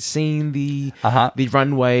haven't yet seen the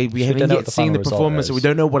runway. We haven't yet seen the performance, so we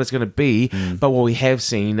don't know what it's going to be. But what we have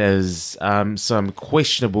seen is some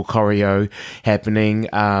questionable choreo happening.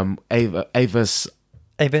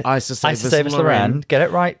 Isis Loren. Get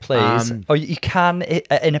it right, please. Or you can,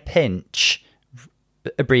 in a pinch,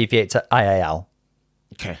 abbreviate to IAL.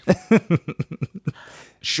 Okay.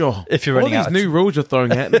 Sure. If you're running all these new rules you're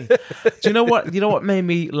throwing at me. Do you know what? You know what made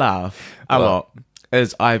me laugh a lot?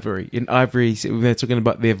 Is Ivory. In Ivory, they're talking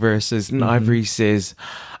about their verses, and Ivory says,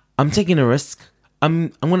 "I'm taking a risk.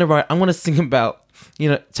 I'm gonna sing about."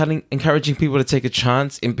 Encouraging people to take a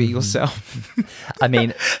chance and be yourself. I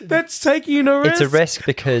mean, that's taking a risk. It's a risk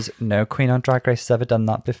because no queen on Drag Race has ever done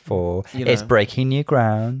that before. It's breaking new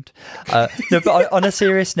ground. No, but on a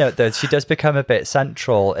serious note, though, she does become a bit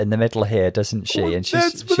central in the middle here, doesn't she? And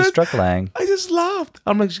she's struggling. I just laughed.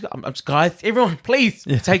 I'm like, guys, everyone, please,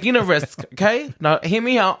 taking a risk, okay? Now, hear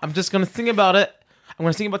me out. I'm just going to sing about it. I'm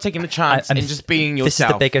going to sing about taking a chance and just being yourself. This is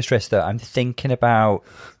the biggest risk, though. I'm thinking about...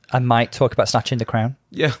 I might talk about snatching the crown.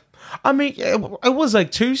 Yeah. I mean, I was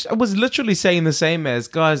literally saying the same as,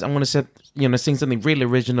 guys, I'm going to sing something really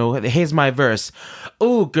original. Here's my verse.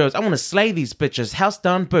 Oh, girls, I want to slay these bitches. House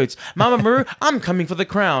down boots. Mama Maru, I'm coming for the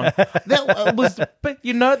crown. That was, but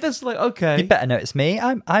that's like, okay. You better know it's me.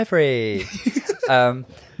 I'm Ivory.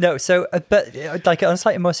 No, so, but like on a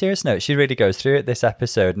slightly more serious note, she really goes through it this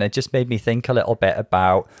episode, and it just made me think a little bit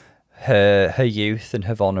about her youth and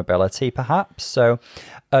her vulnerability, perhaps. So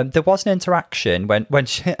there was an interaction when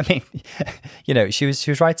she, I mean, she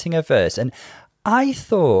was writing a verse, and I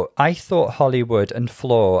thought Hollywood and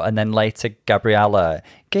Floor, and then later Gabriella,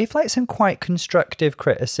 gave like some quite constructive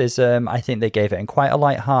criticism. I think they gave it in quite a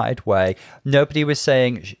light-hearted way. Nobody was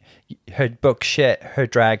saying her book shit, her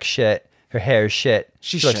drag shit, her hair shit.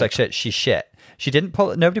 She looks like shit. She's shit.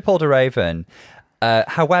 Nobody pulled a Raven.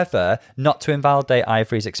 However, not to invalidate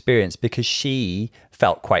Ivory's experience, because she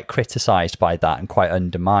felt quite criticised by that and quite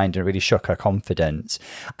undermined, and really shook her confidence.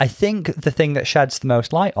 I think the thing that sheds the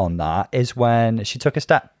most light on that is when she took a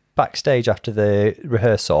step backstage after the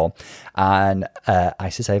rehearsal, and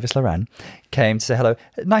Isis Loren came to say hello.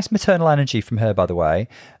 Nice maternal energy from her, by the way.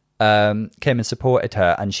 Came and supported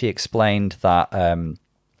her, and she explained that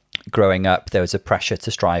growing up, there was a pressure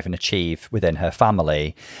to strive and achieve within her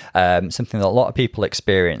family, something that a lot of people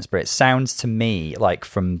experience. But it sounds to me like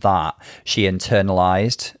from that, she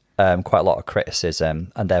internalized quite a lot of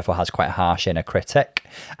criticism, and therefore has quite a harsh inner critic.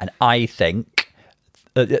 And I think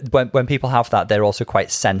when people have that, they're also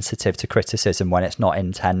quite sensitive to criticism when it's not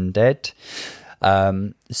intended.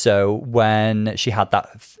 So when she had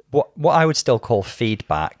that, what I would still call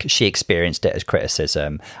feedback, she experienced it as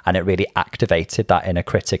criticism, and it really activated that inner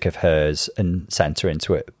critic of hers and sent her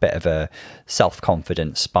into a bit of a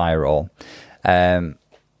self-confidence spiral.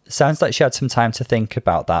 Sounds like she had some time to think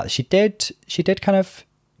about that. She did kind of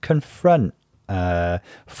confront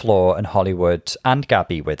Floor and Hollywood and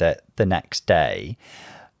Gabby with it the next day.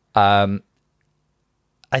 I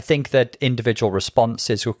think that individual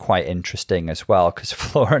responses were quite interesting as well, because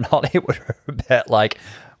Floor and Hollywood were a bit like,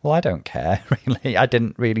 well, I don't care, really. I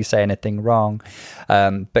didn't really say anything wrong.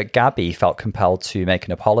 But Gabby felt compelled to make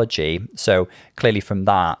an apology. So clearly from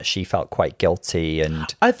that, she felt quite guilty.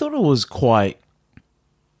 And I thought it was quite...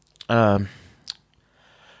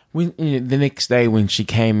 when the next day when she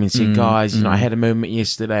came and said, guys, I had a moment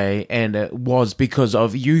yesterday and it was because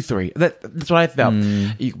of you three. That's what I felt.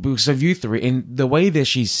 Because of you three. And the way that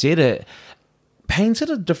she said it painted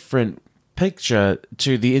a different picture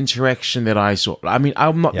to the interaction that I saw. I mean,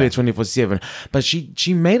 I'm not there 24/7, but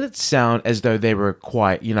she made it sound as though they were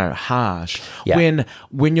quite, harsh. Yeah.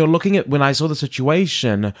 When you're looking at, when I saw the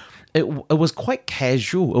situation, it was quite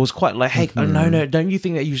casual. It was quite like, hey, no, don't you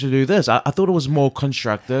think that you should do this? I thought it was more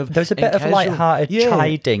constructive. There's a bit of light-hearted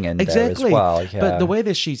chiding in there as well. Yeah. But the way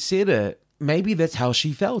that she said it, maybe that's how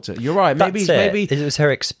she felt it. You're right. Maybe it was her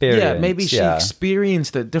experience. Yeah, maybe she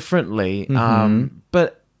experienced it differently.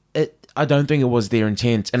 But I don't think it was their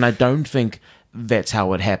intent, and I don't think that's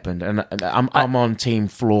how it happened. And I'm on Team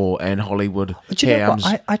Floor and Hollywood. Do you know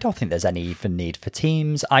what? I don't think there's any even need for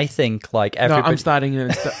teams. I think like everybody... No, I'm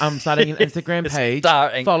starting an Instagram page.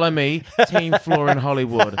 Follow me, Team Floor and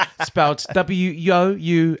Hollywood. Spelled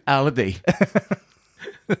WOULD.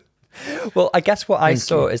 Well, I guess what I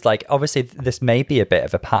saw is like, obviously this may be a bit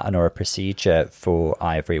of a pattern or a procedure for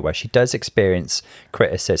Ivory where she does experience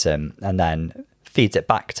criticism and then feeds it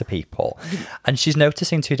back to people. And she's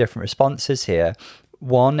noticing two different responses here.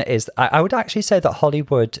 One is, I would actually say that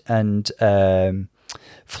Hollywood and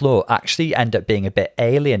Flo actually end up being a bit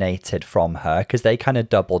alienated from her because they kind of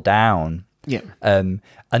double down. Yeah.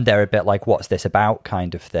 And they're a bit like, what's this about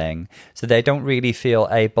kind of thing. So they don't really feel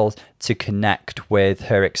able to connect with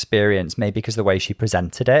her experience, maybe because of the way she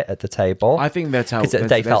presented it at the table. I think that's how... Because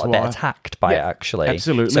they felt a bit attacked by it, actually.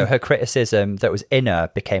 Absolutely. So her criticism that was inner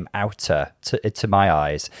became outer to my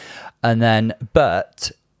eyes. And then,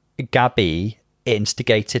 but Gabby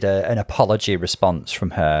instigated an apology response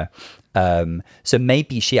from her. So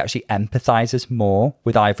maybe she actually empathizes more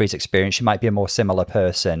with Ivory's experience. She might be a more similar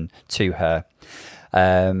person to her.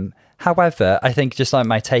 However, I think just like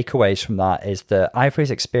my takeaways from that is that Ivory's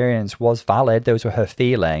experience was valid. Those were her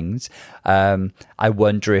feelings. I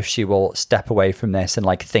wonder if she will step away from this and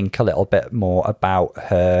like think a little bit more about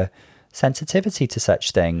her sensitivity to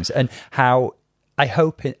such things and how I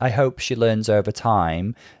hope she learns over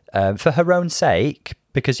time, for her own sake,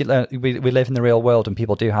 because we live in the real world and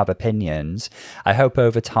people do have opinions. I hope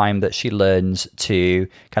over time that she learns to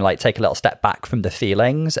kind of like take a little step back from the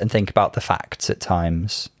feelings and think about the facts at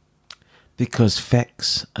times. Because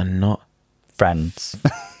facts are not... friends.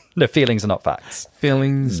 No, feelings are not facts.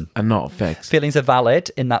 Feelings are not facts. Feelings are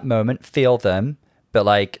valid in that moment. Feel them. But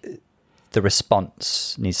like the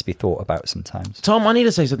response needs to be thought about sometimes. Tom, I need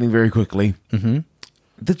to say something very quickly.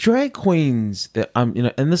 The drag queens that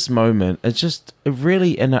in this moment, it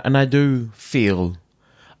really, and I do feel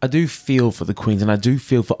for the queens, and I do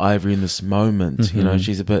feel for Ivory in this moment.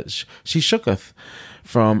 She's she shooketh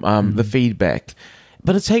from the feedback,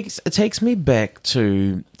 but it takes me back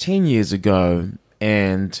to 10 years ago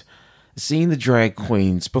and seeing the drag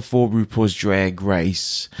queens before RuPaul's Drag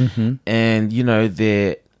Race, and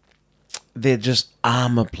they're just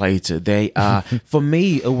armor plated. They are for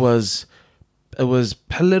me. It was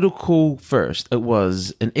political first. It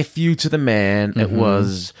was an FU to the man. It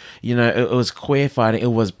was, it was queer fighting.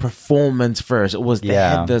 It was performance first. It was, they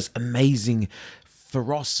had this amazing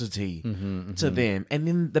ferocity to them. And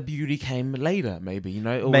then the beauty came later, maybe,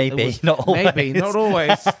 not always. Maybe, not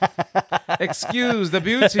always. Excuse the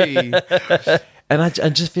beauty. And I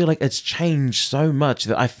just feel like it's changed so much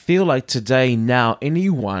that I feel like today now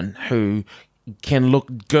anyone who can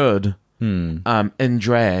look good in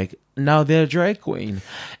drag, now they're a drag queen.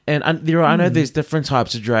 And I know there's different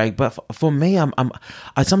types of drag, but for me,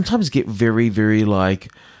 I sometimes get very, very like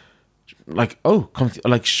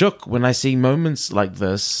shook when I see moments like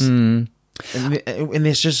this, and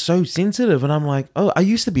it's just so sensitive. And I'm like, oh, I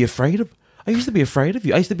used to be afraid of you. I used to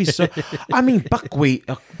be so... I mean, Buckwheat,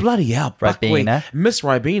 bloody hell, Buckwheat, Miss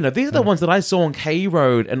Ribena. These are the ones that I saw on K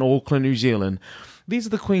Road in Auckland, New Zealand. These are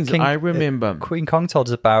the queens that I remember. Queen Kong told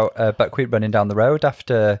us about Buckwheat running down the road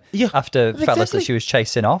after fellas that she was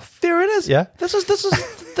chasing off. There it is. Yeah. This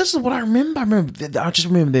is what I remember. I just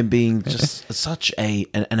remember them being just such an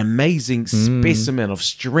amazing specimen of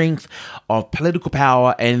strength, of political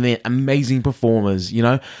power, and then amazing performers,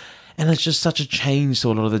 And it's just such a change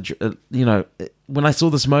to a lot of the, when I saw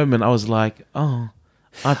this moment, I was like, oh,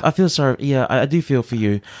 I feel sorry. Yeah, I do feel for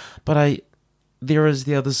you. But there is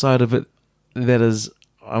the other side of it that is,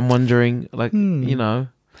 I'm wondering, like,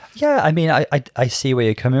 Yeah, I mean, I see where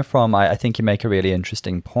you're coming from. I think you make a really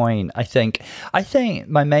interesting point. I think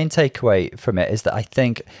my main takeaway from it is that I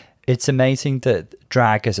think it's amazing that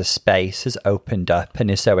drag as a space has opened up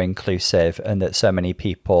and is so inclusive, and that so many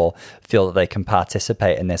people feel that they can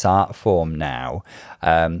participate in this art form now.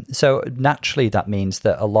 So naturally, that means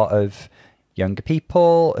that a lot of younger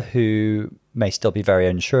people who may still be very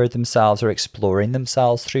unsure of themselves are exploring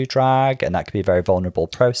themselves through drag, and that could be a very vulnerable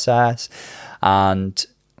process. And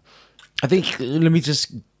I think, let me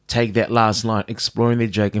just take that last line, exploring their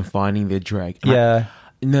drag and finding their drag. yeah.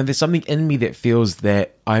 There's something in me that feels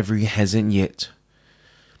that Ivory hasn't yet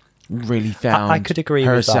really found I could agree with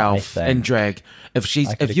that, herself I think. in drag. If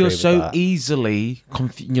you're agree with so that. easily,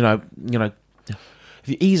 if you're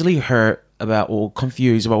easily hurt about or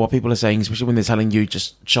confused about what people are saying, especially when they're telling you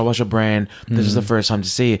just show us your brand, this is the first time to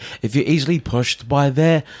see it. If you're easily pushed by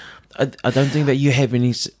that, I don't think that you have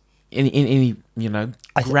any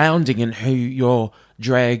grounding in who your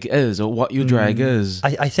drag is or what your drag is.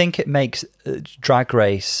 I think it makes Drag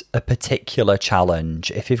Race a particular challenge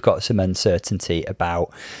if you've got some uncertainty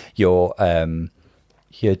about your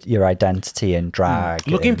identity in drag.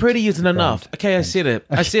 Looking pretty isn't enough. Okay, I said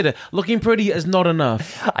it. Looking pretty is not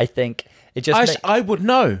enough. I think it just I would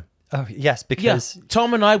know. oh yes, Yeah, because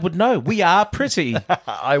Tom and I would know. We are pretty.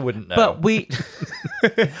 I wouldn't know.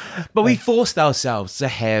 But we forced ourselves to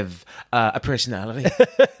have a personality.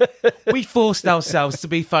 We forced ourselves to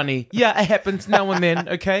be funny. Yeah, it happens now and then,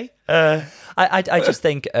 okay? I just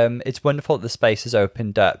think it's wonderful that the space has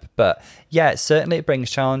opened up, but yeah, certainly it brings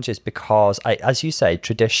challenges because, as you say,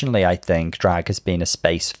 traditionally I think drag has been a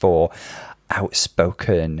space for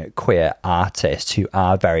outspoken queer artists who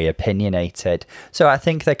are very opinionated. So I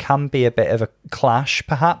think there can be a bit of a clash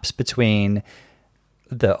perhaps between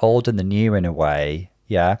the old and the new in a way.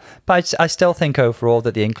 Yeah, but I still think overall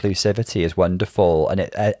that the inclusivity is wonderful, and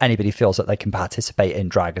anybody feels that they can participate in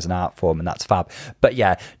drag as an art form, and that's fab. But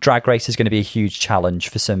yeah, Drag Race is going to be a huge challenge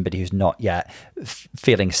for somebody who's not yet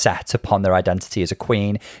feeling set upon their identity as a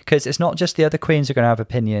queen, because it's not just the other queens who are going to have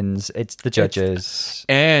opinions, it's the judges.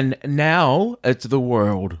 And now it's the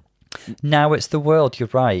world. Now it's the world, you're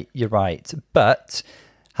right. But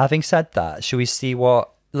having said that, should we see what...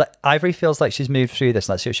 Ivory feels like she's moved through this.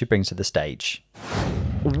 Let's see what she brings to the stage.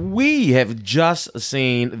 We have just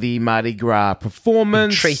seen the Mardi Gras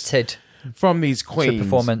performance. Treated from these queens. To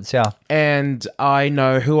performance, yeah. And I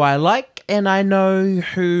know who I like, and I know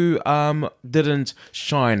who didn't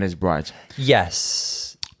shine as bright. Yes.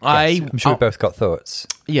 I'm sure we both got thoughts.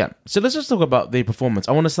 Yeah. So let's just talk about the performance.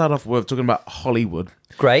 I want to start off with talking about Hollywood.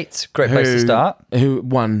 Great place to start. Who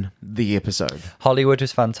won the episode? Hollywood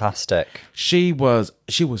was fantastic. She was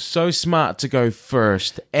so smart to go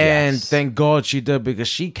first, and Yes. thank God she did, because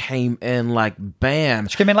she came in like bam.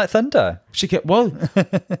 She came in like thunder.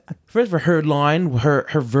 First for her line,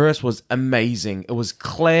 her verse was amazing. It was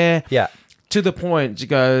clear, Yeah. to the point. She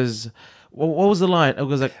goes, what was the line? It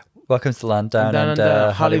was like, Welcome to the land down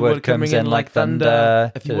under. Hollywood comes in like thunder.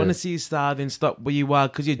 If you want to see a star, then stop where you are,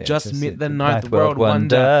 because you just met the ninth world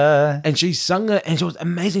wonder. And she sung it, and she was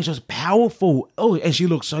amazing. She was powerful. Oh, and she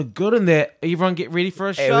looked so good in there. Everyone get ready for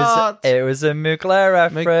a shot. It was a Mugler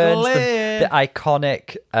reference. Mugler. The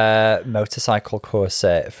iconic motorcycle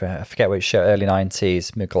corset for, I forget which show, early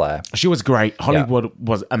 90s, Mugler. She was great. Hollywood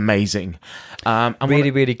was amazing.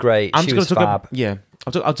 Really great. She was fab.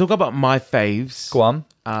 I'll talk about my faves. Go on.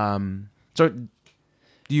 So do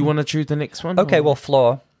you want to choose the next one? Okay, well,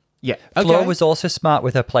 Floor. Yeah. Floor was also smart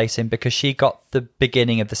with her placing because she got the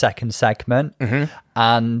beginning of the second segment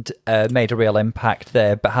and made a real impact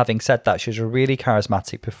there. But having said that, she was a really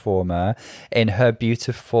charismatic performer in her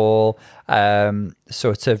beautiful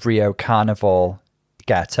sort of Rio Carnival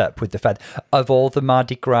get up with the feather. Of all the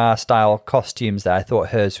Mardi Gras style costumes there, I thought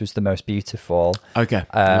hers was the most beautiful. Okay,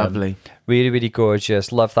 lovely. Really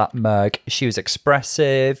gorgeous. Love that mug. She was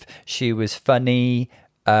expressive. She was funny.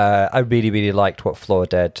 I really liked what Floor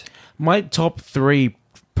did. My top 3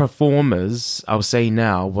 performers, I'll say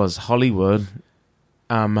now, was Hollywood,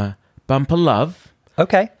 Bumper Love,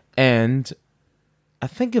 Okay. and I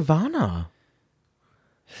think Ivana.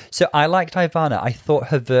 So I liked Ivana. I thought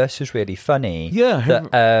her verse was really funny. Yeah,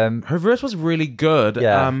 her verse was really good.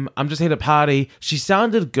 Yeah. I'm just here to party. She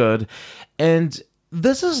sounded good, and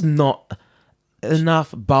this is not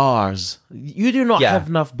enough bars. You do not have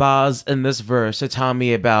enough bars in this verse to tell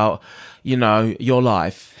me about, your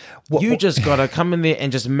life. You just gotta come in there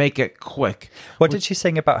and just make it quick. What did she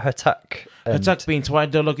sing about her tuck? Her tuck being twice,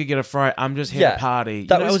 don't look, you get a fright. I'm just here to party.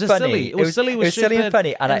 That was funny. Silly. It was silly. It was silly and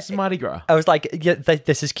funny. And it's Mardi Gras. I was like, yeah,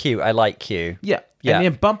 this is cute. I like you. Yeah. Yeah. And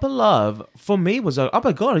then Bumper Love, for me, was oh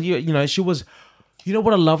my God, she was You know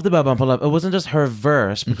what I loved about Bumper Love? It wasn't just her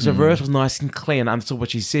verse, because her verse was nice and clear and I understood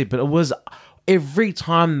what she said, but it was every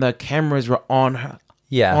time the cameras were on her.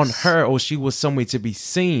 Yes. On her, or she was somewhere to be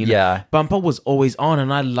seen. Yeah. Bumper was always on,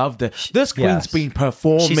 and I loved it. This queen's been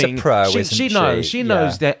performing. She's a pro, isn't she knows. she? She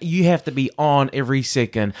knows that you have to be on every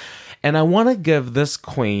second. And I want to give this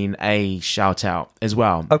queen a shout out as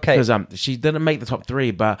well. Okay. Because she didn't make the top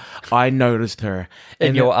 3, but I noticed her.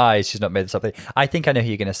 In your eyes, she's not made something. I think I know who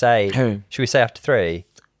you're going to say. Who? Should we say after 3?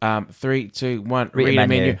 3, 2, 1. Rita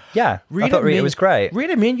Menu. Yeah, I thought Rita was great.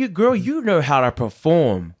 Rita Menu, girl, you know how to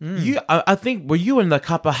perform. I think, were you in the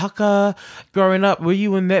Kappa Haka growing up? Were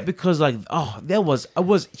you in that? Because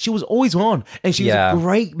she was always on, and she was a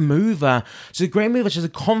great mover. She's a great mover. She's a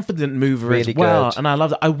confident mover really as well, good. and I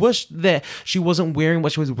loved it. I wish that she wasn't wearing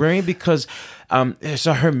what she was wearing, because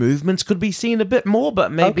so her movements could be seen a bit more.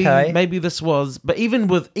 But maybe this was. But even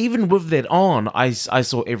with that on, I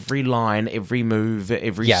saw every line, every move,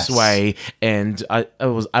 every sway, and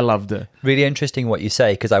I loved it. Really interesting what you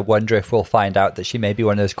say, because I wonder if we'll find out that she may be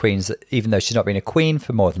one of those queens that, even though she's not been a queen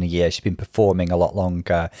for more than a year, she's been performing a lot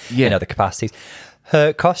longer in other capacities.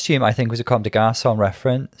 Her costume, I think, was a Comme des Garçons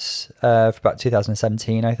reference for about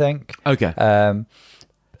 2017, I think. Okay.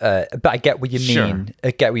 But I get what you mean. Sure.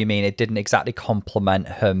 I get what you mean. It didn't exactly complement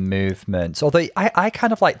her movements. Although I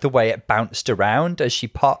kind of liked the way it bounced around as she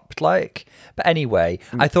popped, like. But anyway,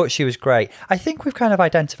 I thought she was great. I think we've kind of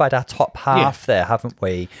identified our top half there, haven't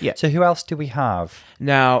we? Yeah. So who else do we have?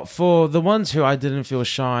 Now, for the ones who I didn't feel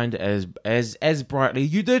shined as brightly,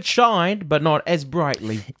 you did shine, but not as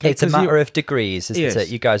brightly. It's a matter of degrees, isn't it?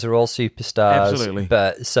 You guys are all superstars, absolutely,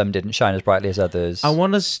 but some didn't shine as brightly as others. I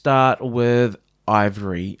want to start with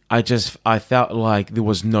Ivory. I felt like there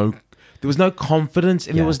was no confidence,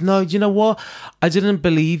 and there was no, you know what? I didn't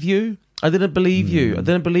believe you. I didn't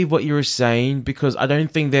believe what you were saying, because I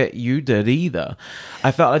don't think that you did either.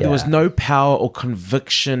 I felt like there was no power or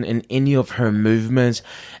conviction in any of her movements,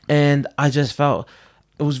 and I just felt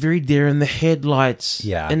it was very deer in the headlights.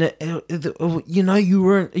 Yeah, and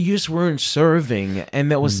you just weren't serving,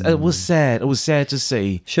 and that was it was sad. It was sad to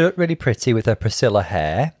see. She looked really pretty with her Priscilla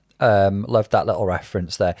hair. Loved that little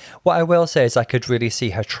reference there. What I will say is I could really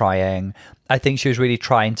see her trying. I think she was really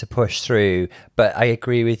trying to push through, but I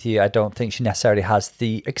agree with you. I don't think she necessarily has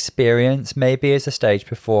the experience, maybe as a stage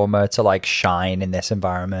performer, to like shine in this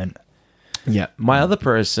environment. Yeah. My other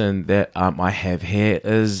person that I have here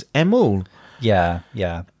is Emil. Yeah.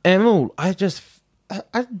 Emil,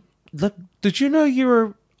 did you know you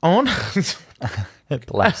were on?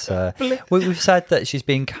 Bless her. We've said that she's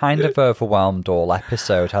been kind of overwhelmed all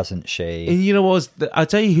episode, hasn't she? And you know what? I'll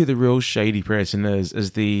tell you who the real shady person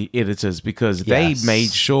is the editors, because they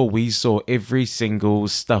made sure we saw every single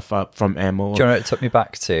stuff up from Emil. Do you know what it took me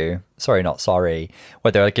back to? Sorry, not sorry.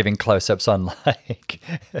 Where they were giving close-ups on like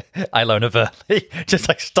Ilona Verley, just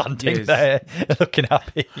like standing there looking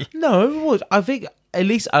happy. No, I think at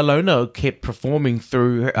least Ilona kept performing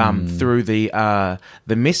through the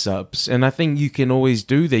mess-ups, and I think you can always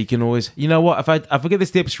do that. You can always, you know what? If I forget the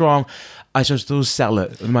steps wrong, I shall still sell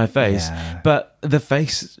it with my face. Yeah. But the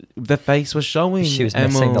face was showing. She was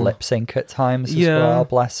missing the lip sync at times as well.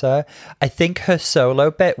 Bless her. I think her solo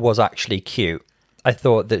bit was actually cute. I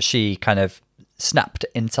thought that she kind of snapped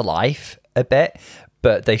into life a bit,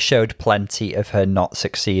 but they showed plenty of her not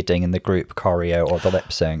succeeding in the group choreo or the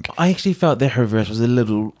lip sync. I actually felt that her verse was a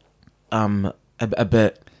little, a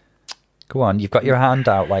bit. Go on, you've got your hand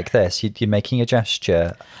out like this. You're making a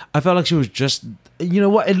gesture. I felt like she was just, you know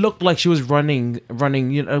what? It looked like she was running.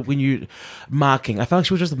 You know, when you marking. I felt like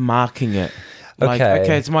she was just marking it. Like,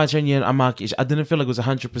 okay, it's my turn. I'm marking. I didn't feel like it was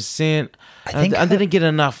 100%. I didn't get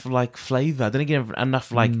enough like flavor. I didn't get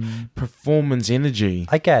enough like performance energy.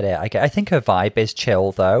 I get it. I think her vibe is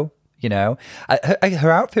chill though. You know,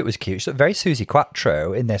 her outfit was cute. She looked very Susie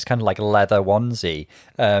Quattro in this kind of like leather onesie.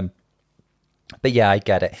 But yeah, I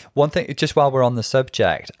get it. One thing, just while we're on the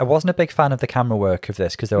subject, I wasn't a big fan of the camera work of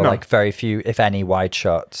this, because there were like very few, if any, wide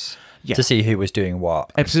shots to see who was doing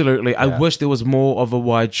what. Absolutely. I wish there was more of a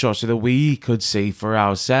wide shot so that we could see for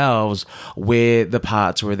ourselves where the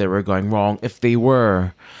parts where they were going wrong, if they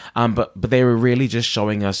were. But they were really just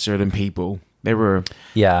showing us certain people. They were,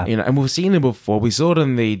 and we've seen it before. We saw it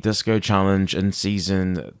in the Disco Challenge in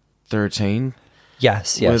season 13.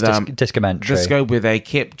 Yes, with, Discomentary. Disco, where they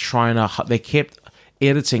kept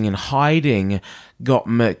editing and hiding, got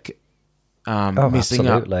Mick messing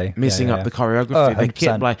up the choreography.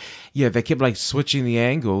 They kept like switching the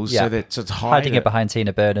angles so that it's hiding it behind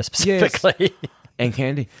Tina Burner specifically. And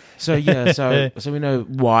Candy. So so we know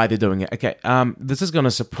why they're doing it. Okay, this is going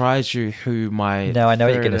to surprise you. Who my I know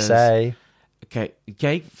what you're going to say.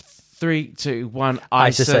 Okay, 3, 2, 1.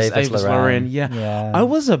 Isis Avis Loren. Yeah. I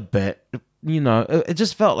was a bit, it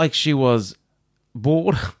just felt like she was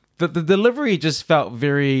bored. The delivery just felt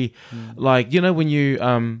very like, when you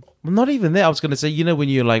not even there. I was going to say, when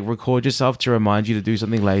you like record yourself to remind you to do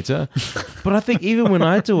something later. But I think even when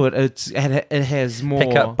I do it, it has more.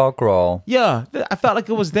 Pick up bog roll. Yeah, I felt like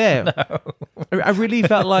it was there. No. I really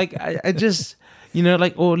felt like I just,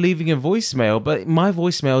 or leaving a voicemail. But my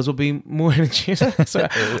voicemails will be more energetic. So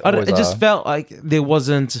it just felt like there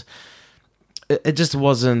wasn't. It just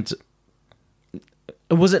wasn't.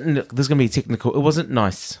 It wasn't. This is gonna be technical. It wasn't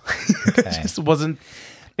nice. Okay. It just wasn't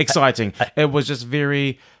exciting. It was just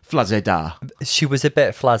very flazé-da. She was a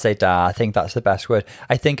bit flazé-da. I think that's the best word.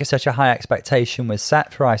 I think such a high expectation was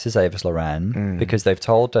set for Isis Avis Loren because they've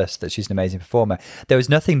told us that she's an amazing performer. There was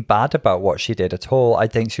nothing bad about what she did at all. I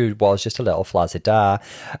think she was just a little flazé-da.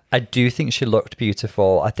 I do think she looked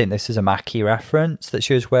beautiful. I think this is a Mackie reference that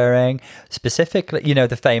she was wearing. Specifically,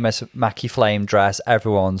 the famous Mackie Flame dress.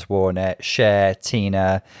 Everyone's worn it. Cher,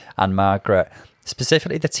 Tina, and Margaret.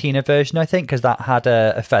 Specifically the Tina version, I think, because that had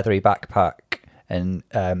a feathery backpack. And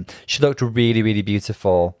she looked really, really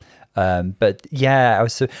beautiful. But yeah,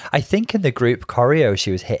 I think in the group choreo,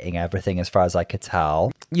 she was hitting everything as far as I could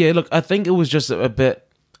tell. Yeah, look, I think it was just a bit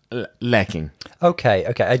lacking. Okay.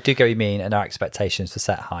 I do get what you mean. And our expectations were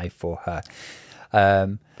set high for her.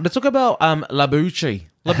 Let's talk about Labucci.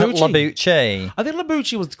 Labucci. I think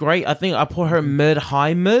Labucci was great. I think I put her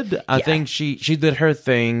high mid. I think she did her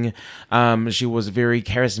thing. She was very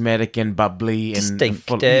charismatic and bubbly and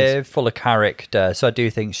distinctive, full of character. So I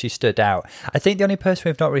do think she stood out. I think the only person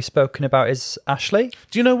we've not really spoken about is Ashley.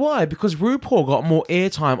 Do you know why? Because RuPaul got more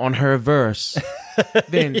airtime on her verse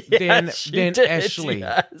than Ashley.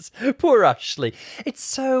 Yes. Poor Ashley. It's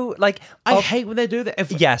so like I hate when they do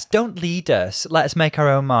that. Yes, don't lead us. Let us make our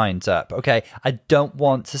own minds up. Okay, I don't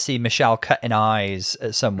want to see Michelle cutting eyes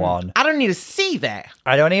at someone. I don't need to see that.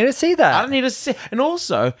 I don't need to see that. I don't need to see. And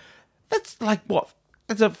also, that's like what?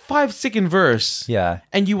 It's a 5-second verse. Yeah.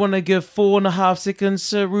 And you want to give 4.5 seconds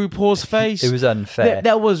to RuPaul's face? It was unfair.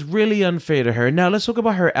 That was really unfair to her. Now, let's talk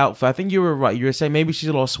about her outfit. I think you were right. You were saying maybe she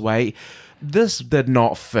lost weight. This did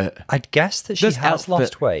not fit. I'd guess that she has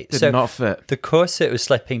lost weight. Did not fit. The corset was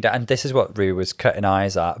slipping down, and this is what Ru was cutting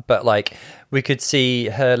eyes at. But like, we could see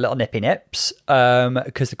her little nippy nips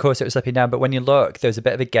because the corset was slipping down. But when you look, there was a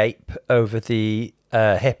bit of a gape over the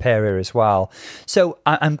hip area as well. So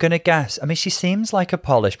I'm going to guess. I mean, she seems like a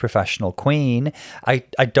polished professional queen. I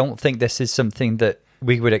don't think this is something that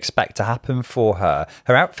we would expect to happen for her.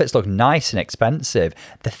 Her outfits look nice and expensive.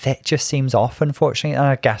 The fit just seems off, unfortunately. And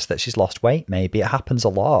I guess that she's lost weight, maybe. It happens a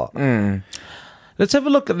lot. Let's have a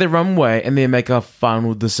look at the runway and then make our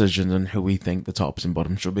final decision on who we think the tops and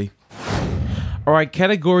bottoms should be. All right,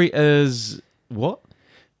 category is what?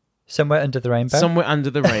 Somewhere Under the Rainbow. Somewhere Under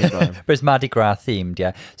the Rainbow. But it's Mardi Gras themed,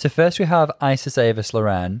 yeah. So first we have Isis Avis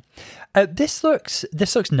Loren. This looks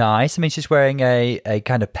nice. I mean, she's wearing a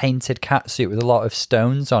kind of painted catsuit with a lot of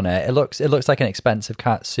stones on it. It looks like an expensive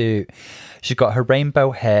catsuit. She's got her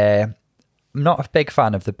rainbow hair. I'm not a big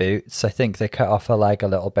fan of the boots. I think they cut off her leg a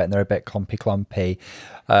little bit and they're a bit clumpy.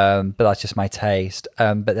 But that's just my taste.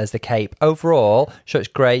 But there's the cape. Overall, she looks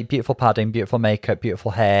great. Beautiful padding, beautiful makeup,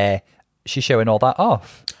 beautiful hair. She's showing all that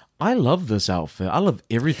off. I love this outfit. I love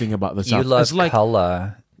everything about this outfit. You love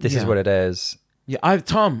colour. This is what it is. Yeah,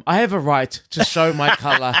 I have a right to show my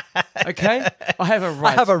colour. Okay? I have a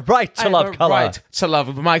right. I have a right to love colour. Right to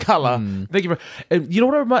love my colour. Thank you. You know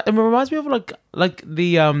what it reminds me of? Like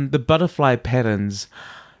the butterfly patterns.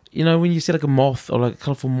 You know, when you see like a moth or like a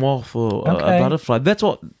colourful moth or a butterfly. That's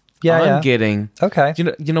what I'm getting. Okay.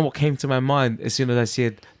 You know what came to my mind as soon as I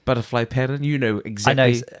said butterfly pattern? You know exactly.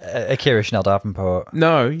 I know Akira Chanel Davenport.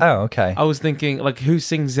 No. Oh, okay. I was thinking, like, who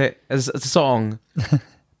sings that as a song?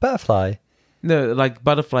 Butterfly. No, like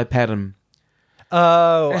butterfly pattern.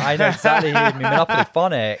 Oh, I know exactly who you mean. Monopoly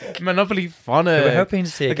Phonic. Monopoly Phonic. We're hoping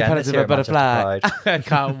to see like again this year a butterfly. I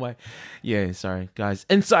can't wait. Yeah, sorry, guys.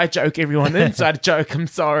 Inside joke, everyone. Inside joke. I'm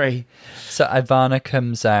sorry. So Ivana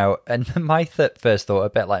comes out, and my first thought, a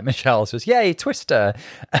bit like Michelle's, was, yay, Twister.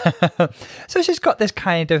 So she's got this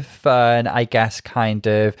kind of fun, I guess, kind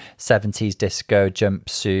of 70s disco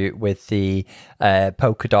jumpsuit with the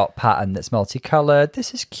polka dot pattern that's multicolored.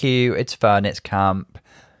 This is cute. It's fun. It's camp.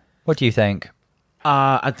 What do you think?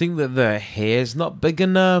 I think that the hair's not big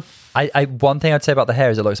enough. One thing I'd say about the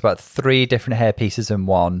hair is it looks about 3 different hair pieces in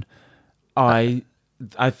one. I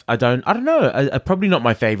don't know. Probably not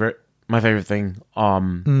my favorite thing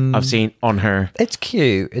I've seen on her. It's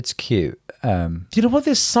cute. Do you know what?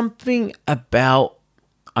 There's something about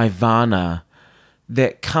Ivana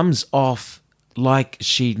that comes off like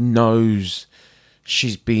she knows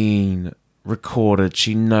she's being recorded.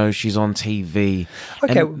 She knows she's on TV.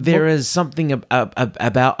 Okay, and there is something about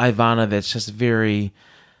Ivana that's just very,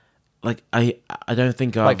 like, I don't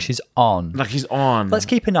think like she's on. Like she's on. Let's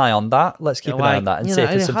keep an eye on that. Let's keep an eye on that and see if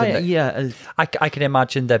it's something that... Yeah. I can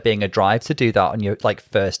imagine there being a drive to do that on your like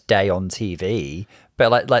first day on TV,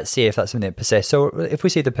 but let's see if that's something that persists. So if we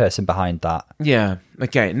see the person behind that. Yeah.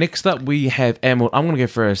 Okay, next up we have Emil. I'm going to go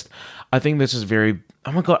first. I think this is very...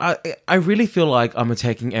 Oh my God, I really feel like I'm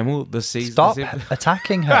attacking Emil this season. Stop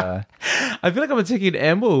attacking her. I feel like I'm attacking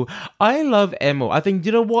Emil. I love Emil. I think,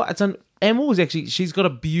 you know what? Emil is actually, she's got a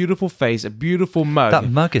beautiful face, a beautiful mug. That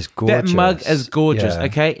mug is gorgeous. That mug is gorgeous, Yeah.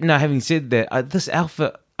 okay? Now, having said that, this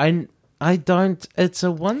outfit, I don't, it's a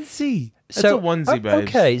onesie. It's a onesie, babes.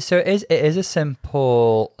 Okay, so it is a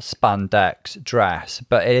simple spandex dress,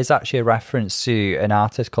 but it is actually a reference to an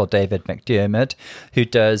artist called David McDermott, who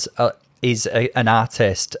does... He's an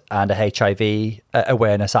artist and a HIV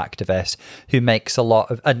awareness activist who makes a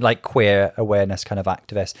lot of, and like queer awareness kind of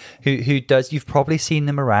activist, who does, you've probably seen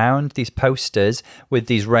them around, these posters with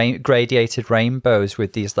these gradiated rainbows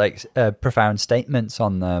with these like profound statements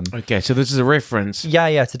on them. Okay, so this is a reference.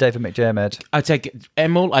 Yeah, to David McDermott. I take it,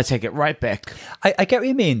 Emil, I take it right back. I get what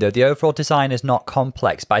you mean though. The overall design is not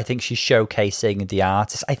complex, but I think she's showcasing the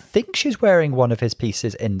artist. I think she's wearing one of his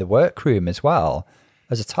pieces in the workroom as well.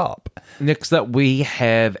 As a top. Next up, we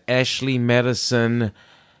have Ashley Madison.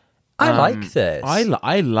 I like this.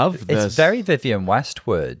 I love this. It's very Vivienne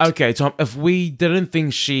Westwood. Okay, Tom, if we didn't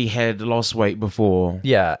think she had lost weight before...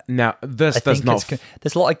 Yeah. Now, this does not...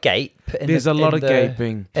 There's a lot of gape. There's a lot of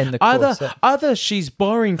gaping. In the either she's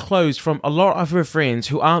borrowing clothes from a lot of her friends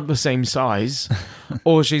who aren't the same size,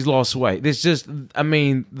 or she's lost weight. There's just... I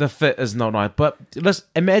mean, the fit is not right. But let's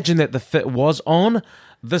imagine that the fit was on...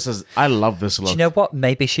 I love this look. Do you know what?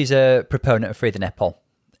 Maybe she's a proponent of free the nipple.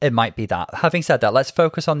 It might be that. Having said that, let's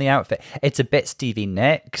focus on the outfit. It's a bit Stevie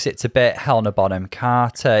Nicks. It's a bit Helena Bonham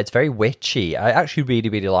Carter. It's very witchy. I actually really,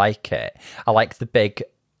 really like it. I like the big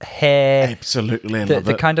hair. Absolutely, I love it.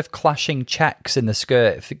 The kind of clashing checks in the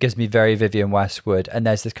skirt gives me very Vivienne Westwood. And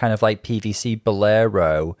there's this kind of like PVC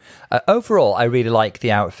bolero. Overall, I really like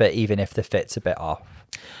the outfit, even if the fit's a bit off.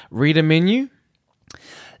 Reader menu?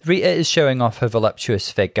 Rita is showing off her voluptuous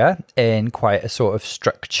figure in quite a sort of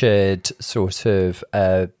structured sort of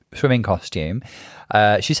swimming costume.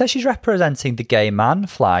 She says she's representing the gay man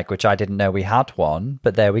flag, which I didn't know we had one,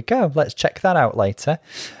 but there we go. Let's check that out later.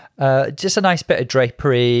 Just a nice bit of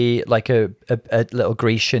drapery, like a little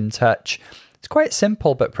Grecian touch. It's quite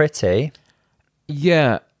simple but pretty.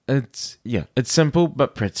 Yeah, it's simple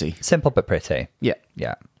but pretty. Simple but pretty.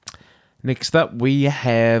 Yeah. Next up, we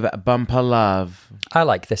have Bumper Love. I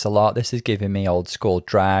like this a lot. This is giving me old school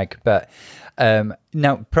drag, but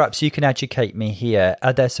now perhaps you can educate me here.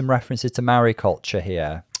 Are there some references to Maori culture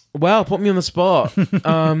here? Well, put me on the spot.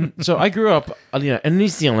 So I grew up, in New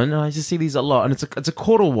Zealand, and I just see these a lot. And it's a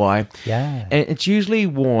corduroy. Yeah. And it's usually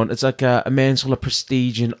worn. It's like a man's sort of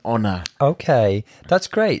prestige and honor. Okay, that's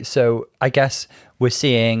great. So I guess we're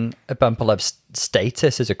seeing a Bumper Love's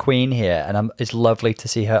status as a queen here, and it's lovely to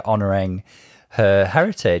see her honouring her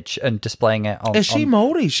heritage and displaying it on... Is she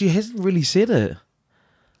Māori? She hasn't really said it.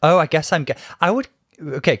 Oh, I guess I would...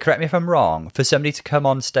 Okay, correct me if I'm wrong. For somebody to come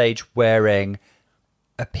on stage wearing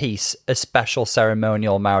a special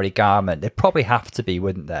ceremonial Maori garment, they'd probably have to be,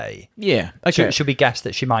 wouldn't they? Yeah. Okay. Should we guess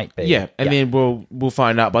that she might be? Yeah, and then we'll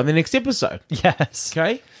find out by the next episode. Yes.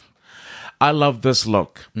 Okay. I love this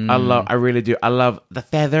look. I really do. I love the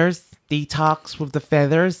feathers. Detox with the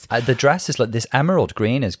feathers. The dress is like this emerald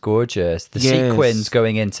green is gorgeous. The sequins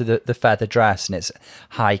going into the feather dress, and it's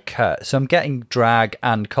high cut. So I'm getting drag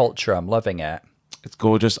and culture. I'm loving it. It's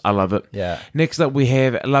gorgeous. I love it. Yeah. Next up, we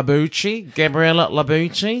have Labucci, Gabriella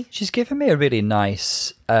Labucci. She's given me a really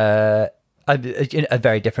nice, a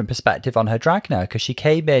very different perspective on her drag now, because she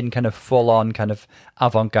came in kind of full on kind of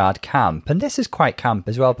avant-garde camp, and this is quite camp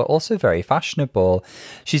as well, but also very fashionable.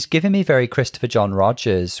 She's given me very Christopher John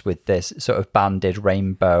Rogers with this sort of banded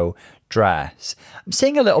rainbow dress. I'm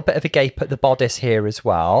seeing a little bit of a gape at the bodice here as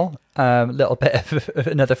well. A little bit of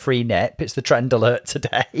another free nip. It's the trend alert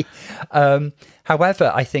today.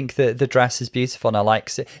 However, I think that the dress is beautiful, and I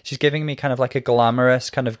like it. She's giving me kind of like a glamorous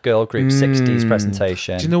kind of girl group 60s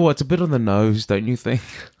presentation. Do you know what? It's a bit on the nose, don't you think?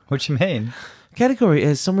 What do you mean? Category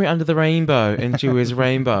is somewhere under the rainbow, and she wears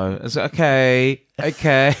rainbow. It's okay.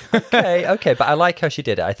 Okay, but I like how she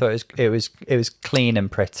did it. I thought it was clean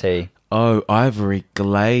and pretty. Oh, Ivory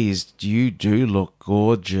glazed. You do look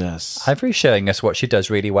gorgeous. Ivory's showing us what she does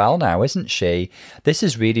really well now, isn't she? This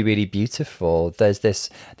is really, really beautiful. There's this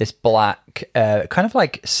black, kind of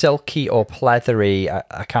like silky or pleathery,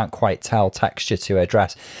 I can't quite tell, texture to her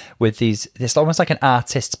dress, with this almost like an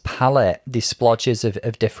artist's palette, these splodges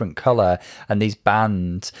of different colour and these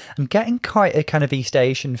bands. I'm getting quite a kind of East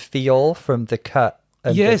Asian feel from the cut.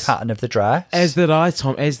 And the pattern of the dress. As did I,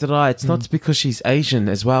 Tom. As did I. It's not because she's Asian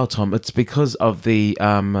as well, Tom. It's because of the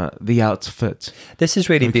outfit. This is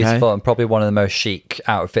really beautiful and probably one of the most chic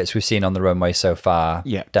outfits we've seen on the runway so far.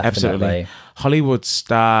 Yeah, definitely. absolutely. Hollywood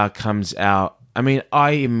star comes out. I mean,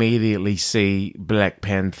 I immediately see Black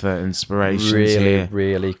Panther inspirations here.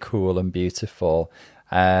 Really cool and beautiful.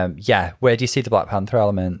 Where do you see the Black Panther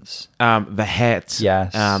elements? The hat.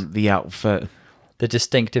 Yes. The outfit. The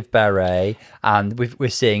distinctive beret, and we're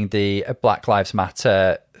seeing the Black Lives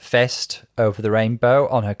Matter fist over the rainbow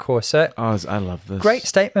on her corset. Oh, I love this. Great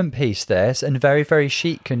statement piece, this, and very, very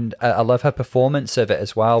chic. And I love her performance of it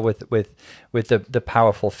as well, with the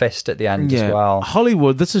powerful fist at the end as well.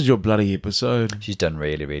 Hollywood, this is your bloody episode. She's done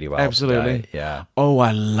really, really well. Absolutely. Today. Yeah. Oh,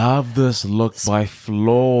 I love this look by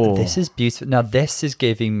Floor. This is beautiful. Now, this is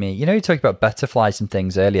giving me, you talked about butterflies and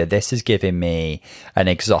things earlier. This is giving me an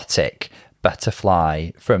exotic butterfly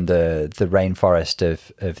from the rainforest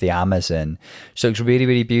of the Amazon. So it looks really,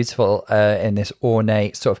 really beautiful in this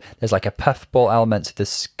ornate sort of, there's like a puffball element to the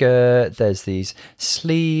skirt, there's these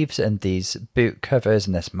sleeves and these boot covers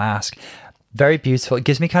and this mask. Very beautiful. It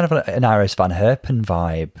gives me kind of an Iris Van Herpen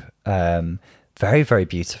vibe. Very, very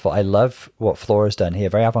beautiful. I love what Flora's done here.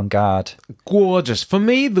 Very avant-garde. Gorgeous. For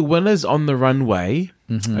me, the winners on the runway,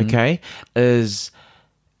 is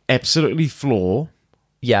absolutely Floor.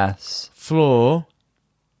 Yes. Floor,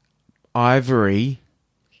 Ivory,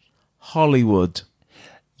 Hollywood.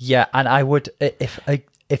 Yeah, and I would,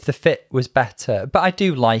 if the fit was better, but I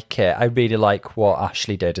do like it. I really like what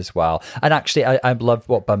Ashley did as well. And actually, I love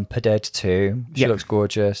what Bumper did too. She looks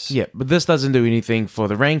gorgeous. Yeah, but this doesn't do anything for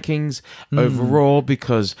the rankings overall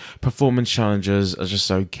because performance challenges are just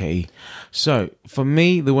so key. So, for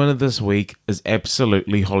me, the winner this week is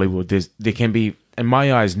absolutely Hollywood. There can be, in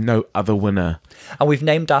my eyes, no other winner. And we've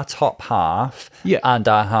named our top half and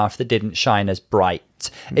our half that didn't shine as bright.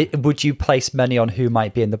 Would you place money on who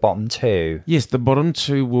might be in the bottom two? Yes, the bottom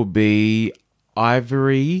two will be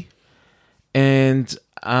Ivory and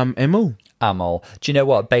Emil. Amel. Do you know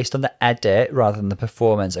what? Based on the edit rather than the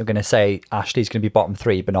performance, I'm going to say Ashley's going to be bottom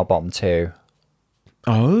three, but not bottom two.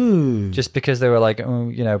 Oh. Just because they were like,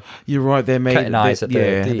 you're right, they made cutting eyes at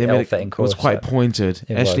the ill-fitting corset. It was quite pointed.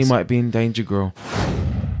 Ashley might be in danger, girl.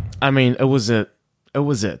 I mean, it was it.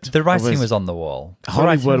 The writing was on the wall.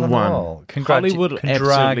 Hollywood won.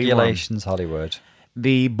 Congratulations, Hollywood.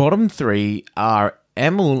 The bottom three are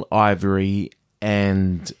Emil, Ivory,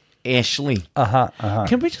 and Ashley.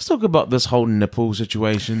 Can we just talk about this whole nipple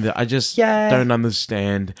situation that I just don't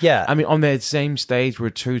understand? Yeah. I mean, on that same stage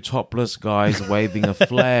were two topless guys waving a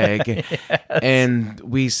flag and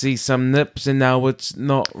we see some nips and now it's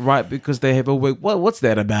not right because they have a wig. What's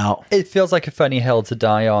that about? It feels like a funny hill to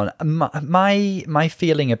die on. My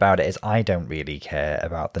feeling about it is I don't really care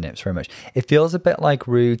about the nips very much. It feels a bit like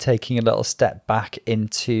Ru taking a little step back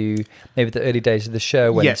into maybe the early days of the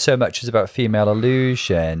show when so much is about female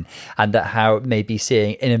illusion. And that how maybe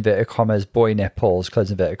seeing, in inverted commas, boy nipples,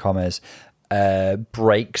 close inverted commas,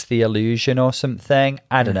 breaks the illusion or something.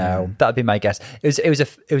 I don't know. That'd be my guess. It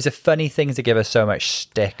was a funny thing to give us so much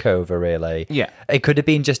stick over, really. Yeah. It could have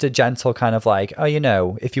been just a gentle kind of like,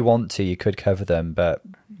 if you want to, you could cover them, but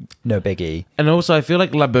no biggie. And also, I feel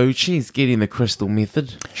like Labucci's getting the Crystal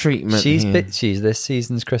Method treatment. She's this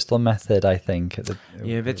season's Crystal Method, I think.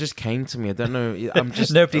 That just came to me. I don't know.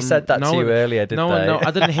 Nobody said that to you earlier, did they? No, I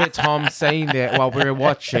didn't hear Tom saying that while we were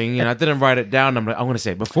watching, and I didn't write it down. I'm going to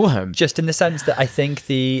say it before him. Just in the sense that I think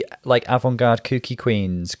the avant-garde kooky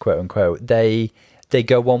queens, quote unquote, they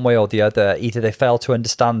go one way or the other. Either they fail to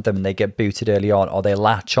understand them and they get booted early on, or they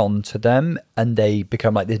latch on to them and they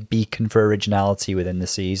become like this beacon for originality within the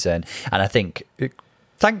season. And I think,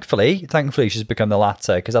 thankfully, she's become the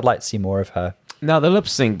latter because I'd like to see more of her. Now, the lip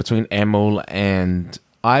sync between Emil and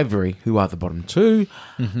Ivory, who are the bottom two.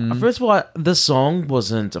 First of all, the song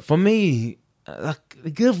wasn't, for me,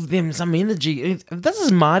 give them some energy. If this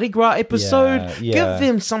is Mardi Gras episode, Yeah. give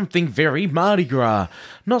them something very Mardi Gras,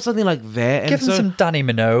 not something like that. Give them some Danny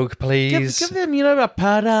Minogue, please. Give them, a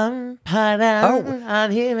padam, padam.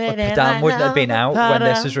 Padam wouldn't have been out when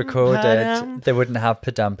this was recorded. Padam. They wouldn't have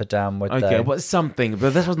Padam, would they? Okay, but something.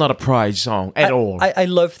 But this was not a Pride song at all. I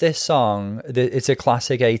love this song. It's a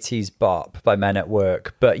classic 80s bop by Men at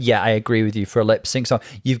Work. But yeah, I agree with you. For a lip sync song,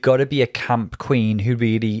 you've got to be a camp queen who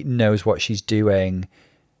really knows what she's doing.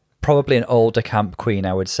 Probably an older camp queen,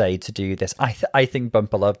 I would say, to do this. I think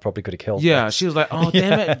Bumper Love probably could have killed her. She was like, oh,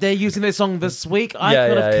 damn it, they're using this song this week. I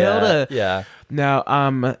could have killed her. Yeah. Now,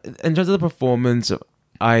 in terms of the performance, it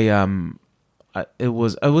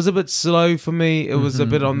was a bit slow for me. It was a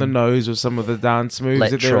bit on the nose with some of the dance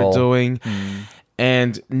moves that they were doing.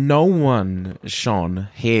 And no one shone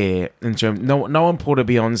here in terms. No one pulled a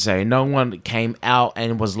Beyonce. No one came out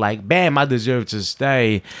and was like, "Bam, I deserve to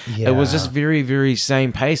stay." Yeah. It was just very, very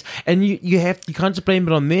same pace. And you can't just blame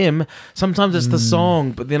it on them. Sometimes it's the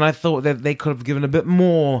song, but then I thought that they could have given a bit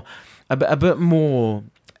more, a bit more,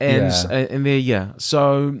 and there.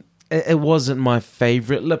 So it wasn't my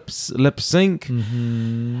favorite lip sync.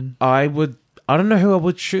 I don't know who I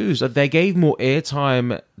would choose. They gave more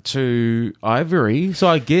airtime to Ivory, so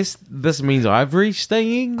I guess this means Ivory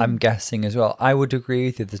staying. I'm guessing as well. I would agree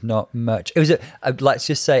with you. There's not much. It was let's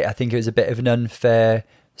just say I think it was a bit of an unfair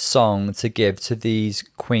song to give to these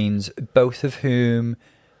queens, both of whom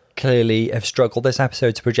clearly have struggled this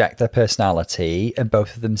episode to project their personality, and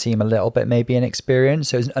both of them seem a little bit maybe inexperienced.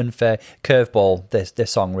 So it's an unfair curveball. This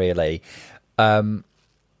song really.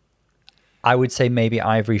 I would say maybe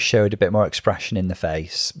Ivory showed a bit more expression in the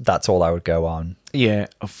face. That's all I would go on. Yeah,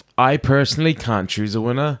 I personally can't choose a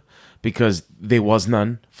winner because there was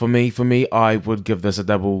none. For me, I would give this a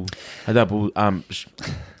double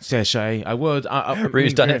sachet. I would.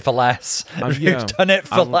 Ru's done it for less. Ru's done it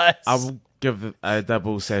for less. I will give a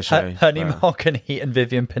double sachet. Honey Mahogany and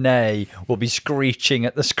Vivian Panay will be screeching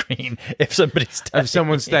at the screen if somebody stays. If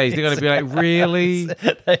someone stays, they're going to be like, really?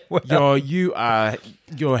 They will.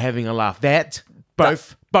 You're having a laugh.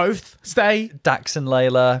 Both stay. Dax and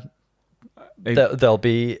Layla, they'll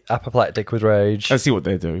be apoplectic with rage. Let's see what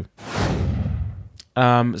they do.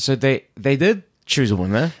 So they did choose a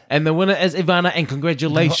winner, and the winner is Ivana, and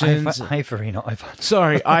congratulations. No, Ivory, not Ivana.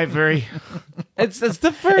 Sorry, Ivory. It's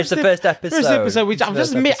the first. It's the first episode.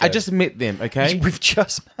 I just met them. Okay, we've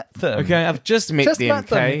just met them. Okay, I've just met them.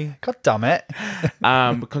 Okay, God damn it.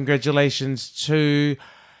 Congratulations to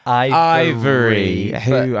Ivory,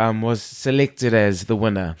 who was selected as the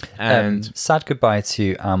winner. And sad goodbye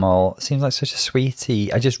to Amal. Seems like such a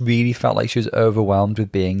sweetie. I just really felt like she was overwhelmed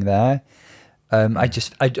with being there.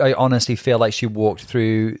 I honestly feel like she walked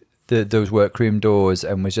through those workroom doors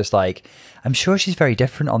and was just like, I'm sure she's very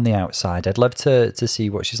different on the outside. I'd love to see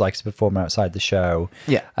what she's like as a performer outside the show.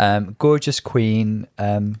 Yeah. Gorgeous queen.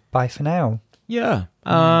 Bye for now. Yeah.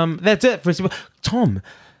 That's it for Tom.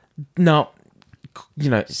 Now,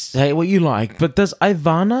 say what you like, but does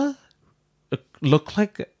Ivana look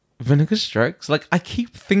like Vinegar Strokes? Like, I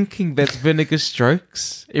keep thinking that's Vinegar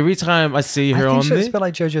Strokes every time I see her on there. It's a bit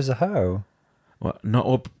like JoJo Zaho. Well, not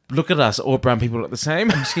all. Look at us, all brown people look the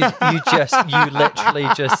same. Excuse you literally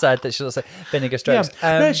just said that she looks like Vinegar Strokes.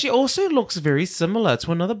 Yeah. No, she also looks very similar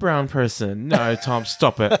to another brown person. No, Tom,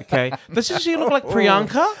 stop it, okay? Doesn't she look like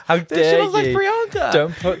Priyanka? How dare she look like Priyanka?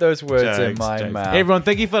 Don't put those words in my mouth. Everyone,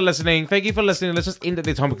 thank you for listening. Let's just end it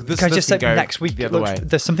there, Tom, because this can I just say go next week, the other way.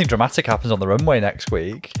 There's something dramatic happens on the runway next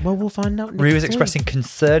week. Well, we'll find out next Rue was week. expressing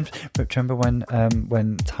concern. Remember when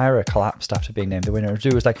Tyra collapsed after being named the winner?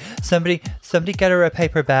 Rue was like, somebody get her a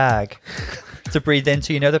paper bag to breathe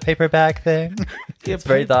into, the paper bag thing. Yeah, it's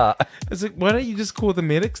very that. It's like, why don't you just call the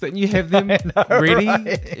medics? Don't you have them ready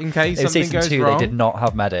in case something goes wrong? They did not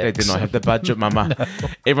have medics. They did not have the budget, mama. No.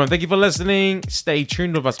 Everyone, thank you for listening. Stay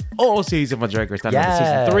tuned with us all season for Drag Race.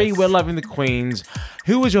 Season 3, we're loving the queens.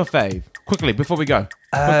 Who was your fave? Quickly, before we go.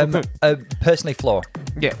 Personally, Floor.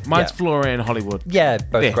 Yeah, mine's Flora and Hollywood. Yeah,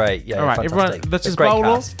 both great. Yeah, all right, fantastic. Everyone, let's just roll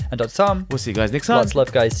off. And Tom. We'll see you guys next time. Lots of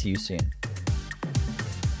love, guys. See you soon.